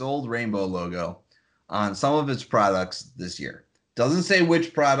use its old rainbow logo on some of its products this year. Doesn't say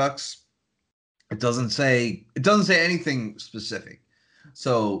which products. It doesn't say anything specific.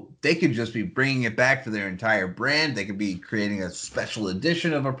 So they could just be bringing it back for their entire brand. They could be creating a special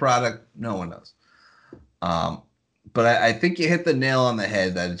edition of a product. No one knows. Um, but I think you hit the nail on the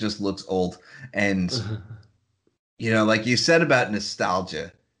head that it just looks old. And like you said about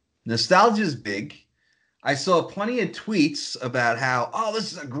nostalgia, nostalgia is big. I saw plenty of tweets about how, oh,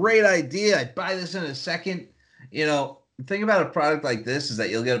 this is a great idea. I'd buy this in a second. The thing about a product like this is that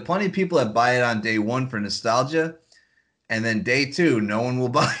you'll get plenty of people that buy it on day one for nostalgia, and then day two, no one will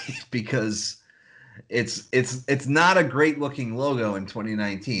buy it because it's not a great looking logo in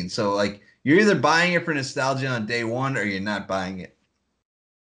 2019. So like you're either buying it for nostalgia on day one or you're not buying it.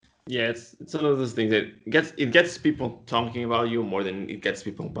 yeah. It's one of those things that gets people talking about you more than it gets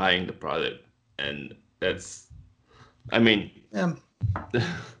people buying the product, and that's, I mean. Yeah.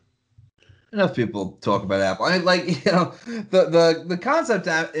 Enough people talk about Apple. The concept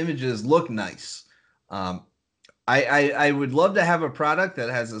images look nice. Um, I would love to have a product that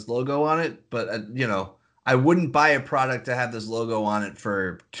has this logo on it, but I wouldn't buy a product to have this logo on it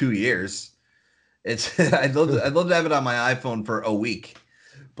for 2 years. It's I'd love to have it on my iPhone for a week,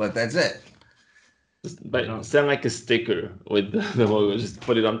 but that's it. But send like a sticker with the logo. Just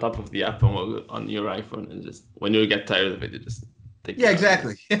put it on top of the Apple logo on your iPhone, and just when you get tired of it, you just take it Yeah, out.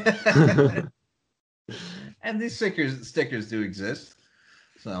 exactly. And these stickers do exist.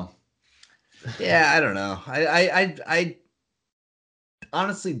 So yeah, I don't know. I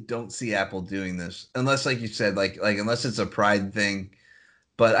honestly don't see Apple doing this unless, like you said, like unless it's a pride thing.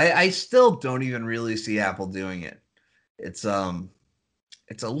 But I still don't even really see Apple doing it. It's a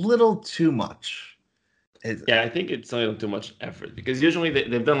little too much. Yeah, I think it's a little too much effort because usually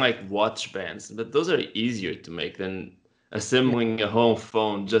they've done like watch bands, but those are easier to make than assembling a home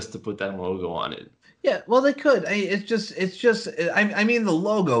phone just to put that logo on it. Yeah, well, they could. It's just. I mean, the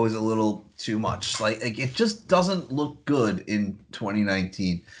logo is a little too much. Like it just doesn't look good in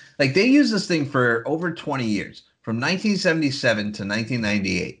 2019. Like they used this thing for over 20 years, from 1977 to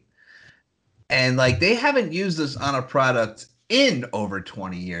 1998, and like they haven't used this on a product in over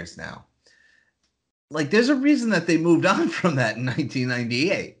 20 years now. Like there's a reason that they moved on from that in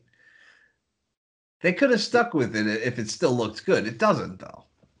 1998. They could have stuck with it if it still looked good. It doesn't though.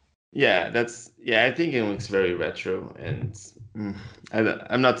 Yeah, I think it looks very retro, and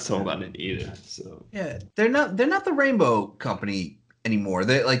I'm not sold on it either. So Yeah, they're not the Rainbow Company anymore.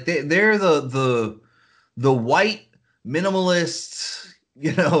 They're the white minimalist,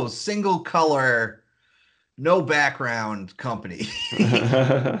 single color, no background company.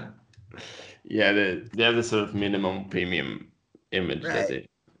 yeah, they have this sort of minimum premium image that Right. they,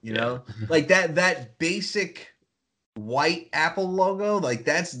 You yeah. know, like that basic white Apple logo, like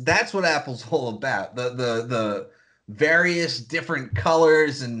that's what Apple's all about. The various different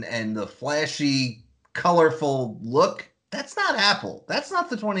colors and the flashy, colorful look. That's not Apple. That's not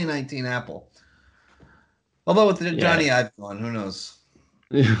the 2019 Apple. Although with the Johnny Ive gone, who knows?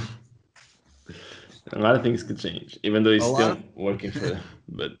 Yeah. A lot of things could change, even though he's still working for them.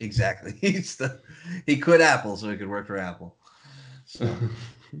 But exactly, he quit Apple so he could work for Apple. So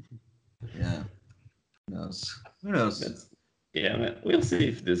yeah, who knows? Who knows? Man, we'll see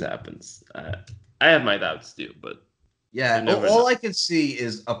if this happens. I have my doubts too, but yeah, all I can see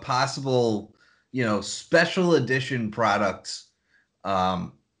is a possible, special edition product,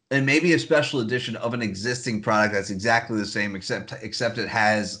 and maybe a special edition of an existing product that's exactly the same, except it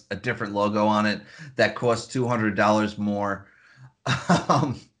has a different logo on it that costs $200 more.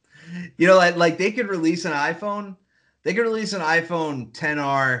 Like they could release an iPhone. They could release an iPhone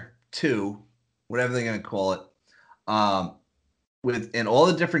 10R2, whatever they're gonna call it, in all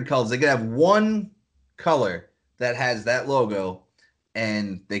the different colors. They could have one color that has that logo,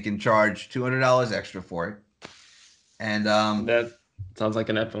 and they can charge $200 extra for it. And that sounds like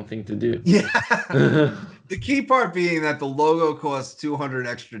an Apple thing to do. Yeah. The key part being that the logo costs $200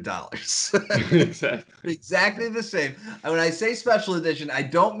 extra. Exactly. Exactly the same. When I say special edition, I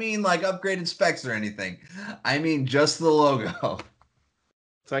don't mean like upgraded specs or anything. I mean just the logo.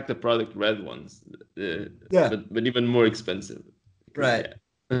 It's like the Product Red ones. Yeah. But even more expensive. Right.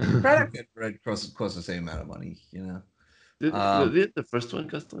 Product Red costs the same amount of money, Did the first one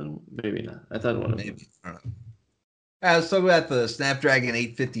cost a little? Maybe not. I thought one of them. I don't know. Let's talk about the Snapdragon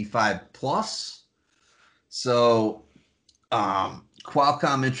 855 Plus. So,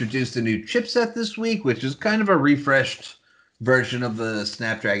 Qualcomm introduced a new chipset this week, which is kind of a refreshed version of the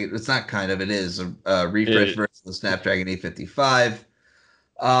Snapdragon. It's not kind of, it is a refreshed version of the Snapdragon 855.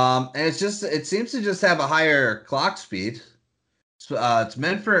 And it seems to just have a higher clock speed. So, it's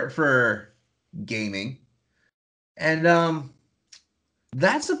meant for gaming. And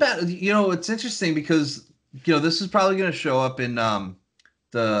that's about, it's interesting because, this is probably going to show up in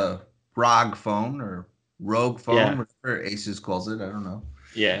the ROG phone or Rogue phone, whatever Asus calls it. I don't know.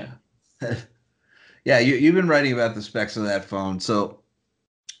 Yeah. Yeah, you've been writing about the specs of that phone. So,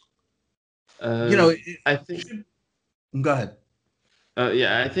 I think. Go ahead.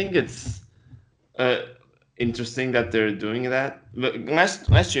 I think it's interesting that they're doing that. But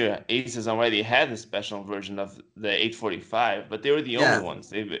last year, Asus already had a special version of the 845, but they were the only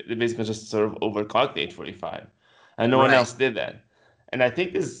ones. They basically just sort of overclocked the 845, and no one else did that. And I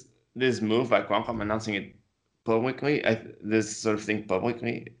think this move by Qualcomm announcing it publicly, this sort of thing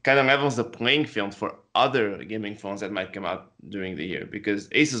publicly, kind of levels the playing field for other gaming phones that might come out during the year, because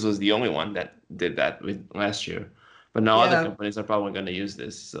Asus was the only one that did that with last year. But now other companies are probably going to use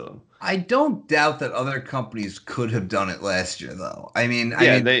this. So I don't doubt that other companies could have done it last year, though.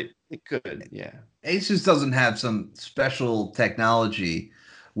 they could. Yeah, Asus doesn't have some special technology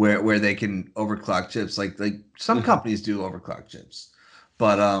where they can overclock chips like some companies do overclock chips,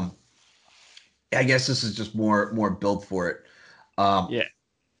 but I guess this is just more built for it. Yeah.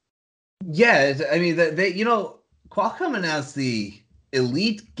 I mean, they Qualcomm announced the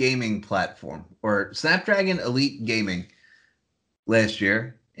Elite Gaming platform, or Snapdragon Elite Gaming, last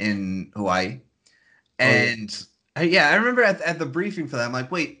year in Hawaii, and I remember at the briefing for that, I'm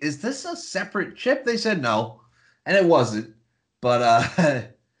like, wait, is this a separate chip? They said no, and it wasn't.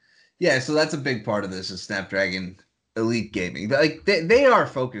 But yeah, so that's a big part of this is Snapdragon Elite Gaming. Like they are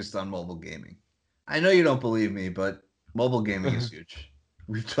focused on mobile gaming. I know you don't believe me, but mobile gaming is huge.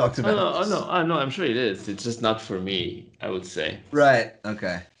 We've talked about this. Oh no, I'm sure it is. It's just not for me, I would say. Right.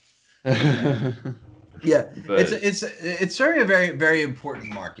 Okay. Yeah, but it's very, very, very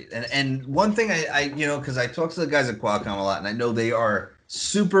important market. And one thing I because I talk to the guys at Qualcomm a lot, and I know they are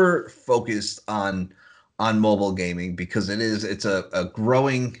super focused on mobile gaming because it's a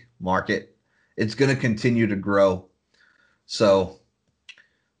growing market. It's going to continue to grow. So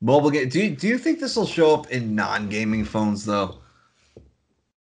mobile game. Do you think this will show up in non-gaming phones though?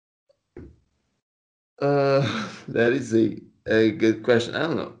 That is a good question. I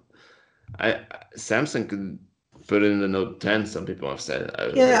don't know. Samsung could put it in the Note 10. Some people have said.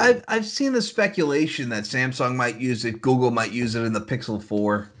 I've seen the speculation that Samsung might use it, Google might use it in the Pixel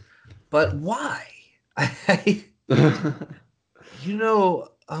 4, but why? A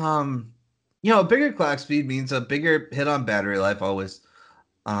bigger clock speed means a bigger hit on battery life always.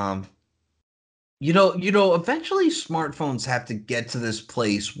 Eventually smartphones have to get to this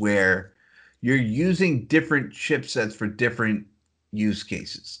place where you're using different chipsets for different use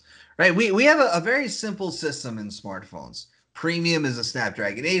cases. Right? We have a very simple system in smartphones. Premium is a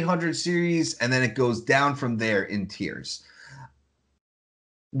Snapdragon 800 series, and then it goes down from there in tiers.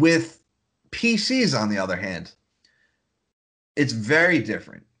 With PCs, on the other hand, it's very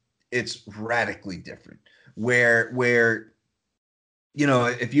different. it's radically different. Where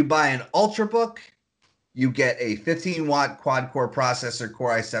if you buy an Ultrabook, you get a 15-watt quad-core processor.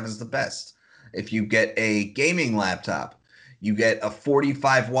 Core i7 is the best. If you get a gaming laptop, you get a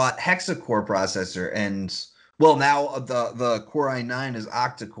 45-watt hexa-core processor, and now the Core i9 is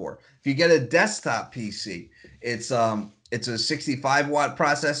octa-core. If you get a desktop PC, it's a 65-watt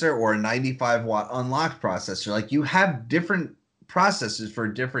processor or a 95-watt unlocked processor. Like, you have different processors for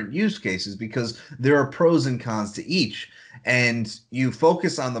different use cases because there are pros and cons to each, and you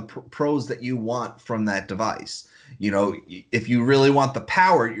focus on the pros that you want from that device. If you really want the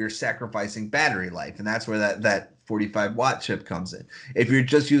power, you're sacrificing battery life, and that's where that 45-watt chip comes in. If you're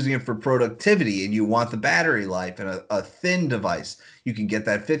just using it for productivity and you want the battery life and a thin device, you can get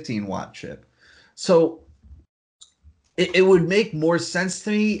that 15-watt chip. So it would make more sense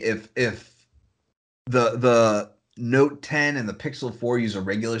to me if the Note 10 and the Pixel 4 use a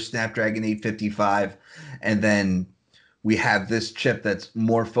regular Snapdragon 855, and then we have this chip that's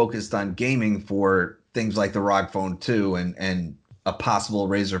more focused on gaming for things like the ROG Phone 2 and a possible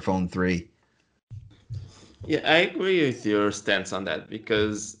Razer Phone 3. Yeah, I agree with your stance on that,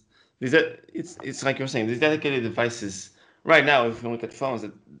 because it's like you're saying, these dedicated devices right now, if you look at phones,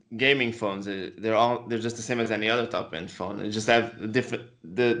 gaming phones, they're just the same as any other top end phone. They just have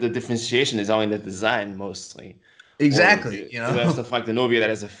the differentiation is only in the design mostly. Exactly. Or you have stuff like the Novia that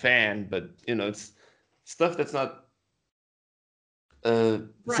has a fan, but it's stuff that's not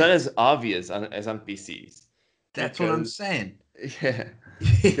it's not as obvious as on PCs. That's what I'm saying. Yeah,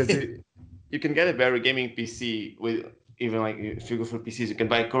 because you can get a better gaming PC with, even like if you go for PCs, you can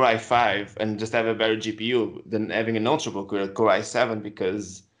buy a Core i5 and just have a better GPU than having an Ultrabook with a Core i7,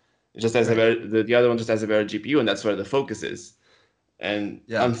 because it just has a better, the other one just has a better GPU, and that's where the focus is. And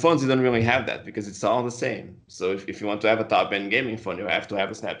on phones, you don't really have that because it's all the same. So if you want to have a top-end gaming phone, you have to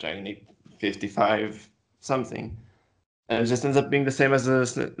have a Snapdragon 855 something. And it just ends up being the same as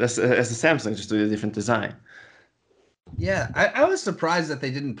the Samsung, just with a different design. Yeah, I was surprised that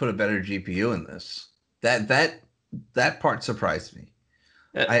they didn't put a better GPU in this. That part surprised me.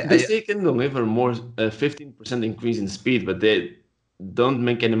 They say can deliver more, 15% increase in speed, but they don't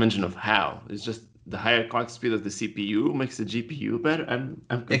make any mention of how. It's just the higher clock speed of the CPU makes the GPU better. I'm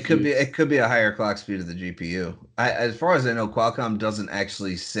confused. It could be a higher clock speed of the GPU. As far as I know, Qualcomm doesn't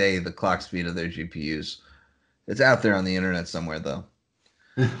actually say the clock speed of their GPUs. It's out there on the internet somewhere, though.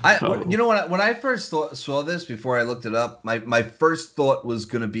 When I first saw this, before I looked it up, my first thought was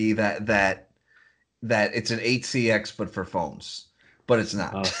going to be that it's an 8CX but for phones, but it's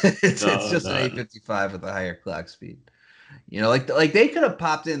not. It's just an 855 with a higher clock speed. Like they could have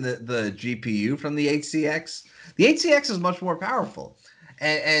popped in the GPU from the 8CX. The 8CX is much more powerful,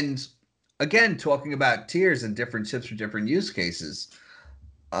 and again, talking about tiers and different chips for different use cases.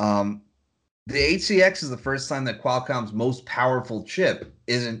 The 8CX is the first time that Qualcomm's most powerful chip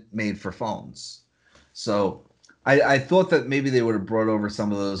isn't made for phones. So I thought that maybe they would have brought over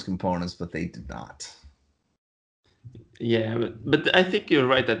some of those components, but they did not. Yeah, but I think you're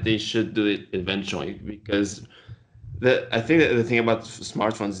right that they should do it eventually, because I think that the thing about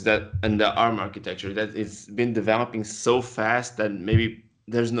smartphones is that, and the ARM architecture, that it's been developing so fast that maybe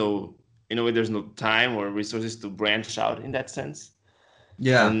there's no time or resources to branch out in that sense.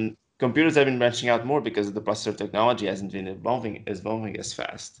 Yeah. And computers have been branching out more because the processor technology hasn't been evolving as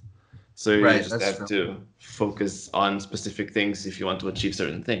fast. So you just have to focus on specific things if you want to achieve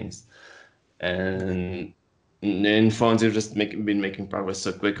certain things. And in phones, you've just been making progress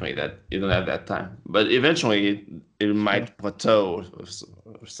so quickly that you don't have that time. But eventually, it might plateau or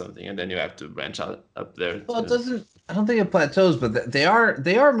something, and then you have to branch out up there. Well, it doesn't. I don't think it plateaus, but they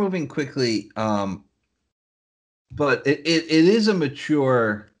are moving quickly. But it is a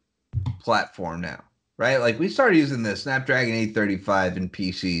mature platform now, right? Like, we started using the Snapdragon 835 in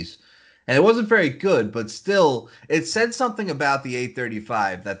PCs, and it wasn't very good, but still, it said something about the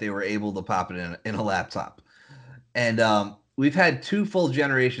 835 that they were able to pop it in a laptop. And we've had 2 full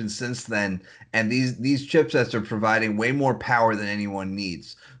generations since then, and these chipsets are providing way more power than anyone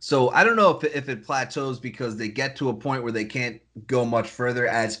needs. So I don't know if it plateaus because they get to a point where they can't go much further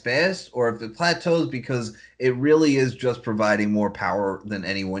as fast, or if it plateaus because it really is just providing more power than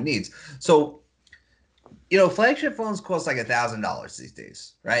anyone needs. So, flagship phones cost like $1,000 these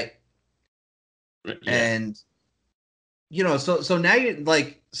days, right? Yeah. And so now you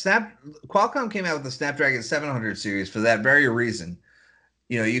like Qualcomm came out with the Snapdragon 700 series for that very reason.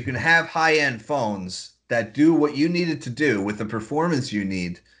 You can have high-end phones that do what you need it to do with the performance you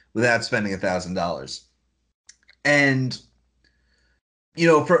need without spending $1,000. And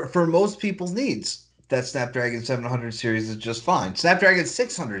for most people's needs, that Snapdragon 700 series is just fine. Snapdragon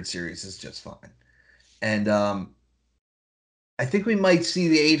 600 series is just fine. And I think we might see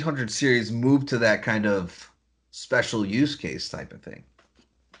the 800 series move to that kind of special use case type of thing.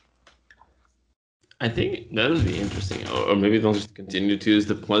 I think that would be interesting, or maybe they'll just continue to use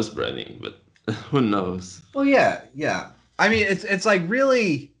the Plus branding, but who knows? Well, yeah. I mean, it's like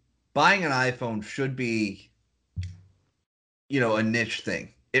really buying an iPhone should be, a niche thing.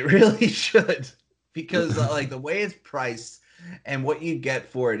 It really should, because like the way it's priced and what you get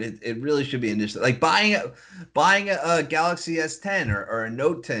for it, it really should be a niche. Like buying a Galaxy S10 or a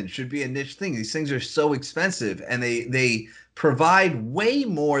Note 10 should be a niche thing. These things are so expensive, and they provide way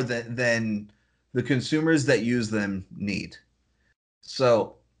more than the consumers that use them need.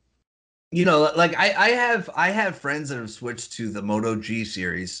 So, like I have friends that have switched to the Moto G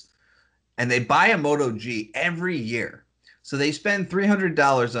series, and they buy a Moto G every year. So they spend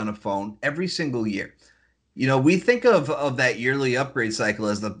 $300 on a phone every single year. We think of that yearly upgrade cycle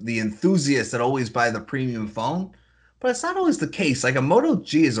as the enthusiasts that always buy the premium phone, but it's not always the case. Like a Moto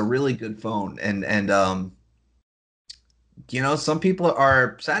G is a really good phone, and some people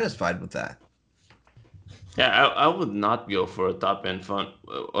are satisfied with that. Yeah, I would not go for a top end phone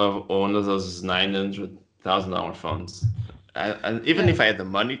or one of those $900,000 phones. Even if I had the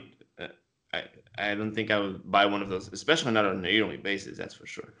money, I don't think I would buy one of those, especially not on a yearly basis. That's for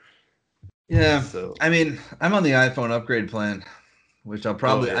sure. Yeah, So I mean, I'm on the iPhone upgrade plan, which I'll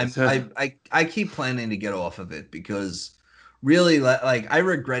probably I keep planning to get off of it because really, like I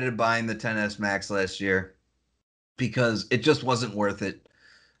regretted buying the 10s Max last year because it just wasn't worth it.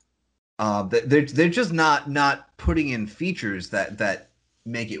 They're just not putting in features that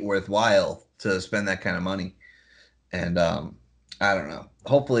make it worthwhile to spend that kind of money. And I don't know.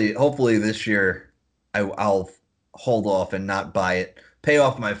 Hopefully this year I'll hold off and not buy it, pay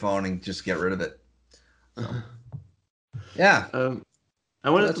off my phone, and just get rid of it. So, yeah. I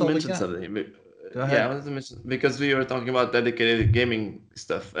wanted to mention something. Go ahead. Yeah, I wanted to mention because we were talking about dedicated gaming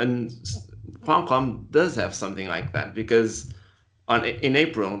stuff, and Qualcomm does have something like that because in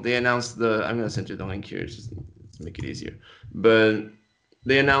April they announced I'm gonna send you the link here just to make it easier, but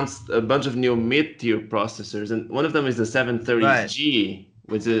they announced a bunch of new mid-tier processors, and one of them is the 730G,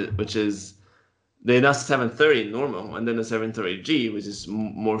 which is they announced 730 normal, and then the 730G, which is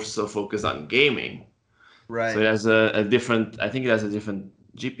more so focused on gaming. Right. So it has a different. I think it has a different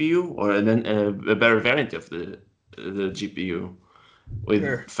GPU, or then a better variant of the GPU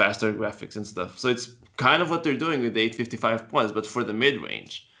with faster graphics and stuff. So it's kind of what they're doing with the 855 Plus, but for the mid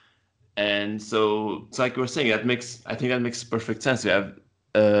range. And so it's like you were saying, I think that makes perfect sense. We have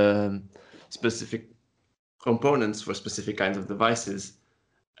specific components for specific kinds of devices,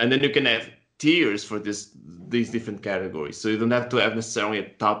 and then you can have tiers for these different categories. So you don't have to have necessarily a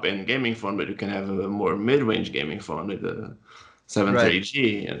top-end gaming phone, but you can have a more mid-range gaming phone with a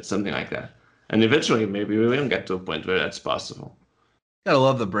 730G and something like that. And eventually, maybe we will get to a point where that's possible. Gotta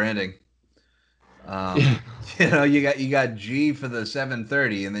love the branding. You got G for the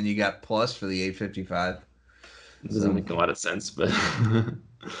 730, and then you got Plus for the 855. It doesn't make a lot of sense, but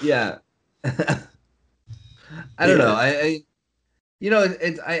yeah. I don't know.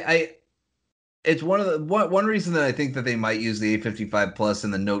 It's one reason that I think that they might use the 855 Plus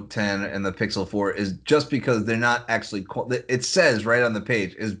and the Note 10 and the Pixel 4 is just because they're not actually. It says right on the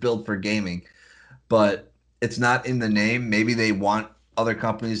page is built for gaming, but it's not in the name. Maybe they want other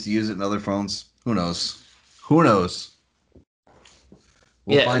companies to use it in other phones. Who knows?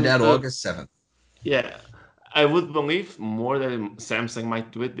 We'll find out August 7th. Yeah. I would believe more that Samsung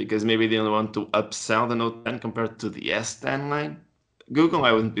might do it because maybe they don't want to upsell the Note 10 compared to the S10 line. Google,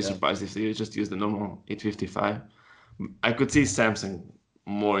 I wouldn't be surprised if they just use the normal 855. I could see Samsung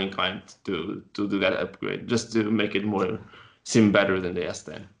more inclined to do that upgrade just to make it seem better than the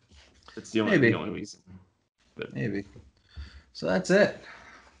S10. That's the only reason. But maybe. So that's it.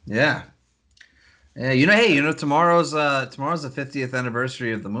 Yeah. Yeah, tomorrow's the 50th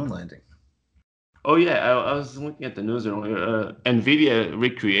anniversary of the moon landing. Oh yeah, I was looking at the news earlier. NVIDIA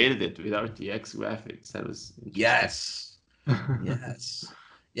recreated it with RTX graphics. That was yes.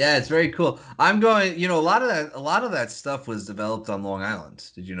 Yeah, it's very cool. I'm going. A lot of that stuff was developed on Long Island.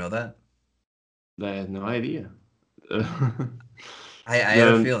 Did you know that? I had no idea. I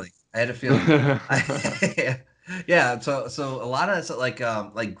had a feeling. Yeah. So a lot of it's like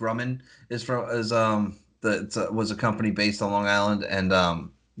Grumman was a company based on Long Island, and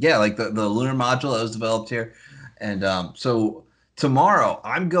like the lunar module that was developed here, and so tomorrow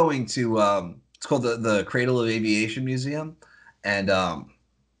I'm going to it's called the Cradle of Aviation Museum, and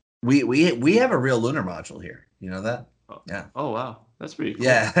we have a real lunar module here. You know that? Yeah. Oh wow, that's pretty cool.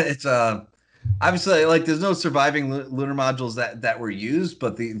 Yeah, it's Obviously, like there's no surviving lunar modules that were used,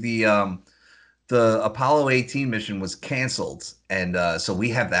 but the Apollo 18 mission was canceled, and so we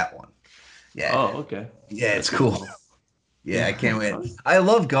have that one. Yeah, Oh, okay. yeah, it's That's cool. cool. Yeah, I can't wait. Sounds- I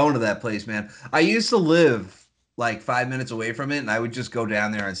love going to that place, man. I used to live like 5 minutes away from it, and I would just go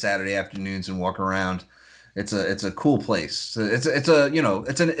down there on Saturday afternoons and walk around. It's a cool place. So it's a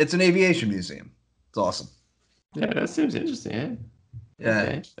it's an aviation museum. It's awesome. Yeah, that seems interesting. Yeah. Yeah.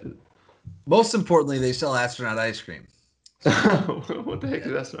 Okay. Most importantly, they sell astronaut ice cream. What the heck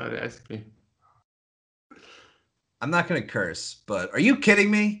Yeah. is astronaut ice cream? I'm not gonna curse, but are you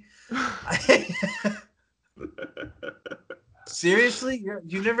kidding me? Seriously,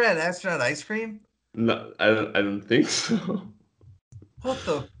 you never had astronaut ice cream? No, I don't think so. What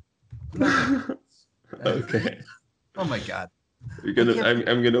the? I'm not gonna. Okay. Oh my god! You're I gonna can't.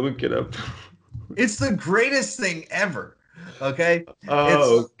 I'm gonna look it up. It's the greatest thing ever. Okay, it's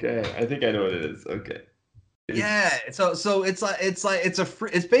Oh, okay. I think I know what it is. Okay. It's yeah. So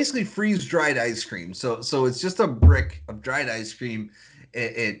it's basically freeze dried ice cream. So it's just a brick of dried ice cream.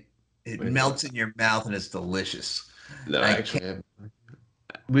 It wait, what? melts in your mouth and it's delicious. No, I can't.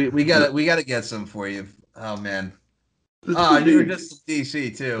 actually, We gotta get some for you. Oh man. that's Oh, too you were big. just in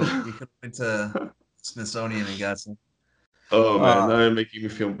DC too. You could have went to Smithsonian and got some. Oh man, Uh, now you're making me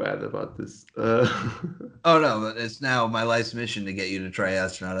feel bad about this. oh no, but it's now my life's mission to get you to try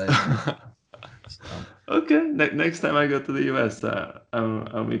astronaut ice cream. So, Okay, next time I go to the US,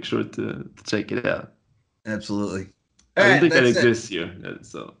 I'll make sure to check it out. absolutely. All I don't right, think that that's it. exists here,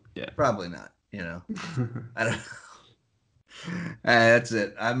 so yeah. Probably not. I don't. All right, that's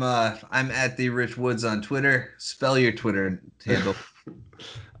it. I'm at the Rich Woods on Twitter. Spell your Twitter handle.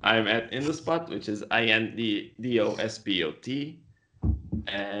 I'm at In the Spot, which is INDOSPOT.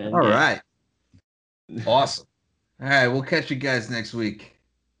 And All yeah. right, awesome. All right, we'll catch you guys next week.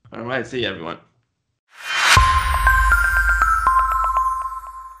 All right, see you everyone.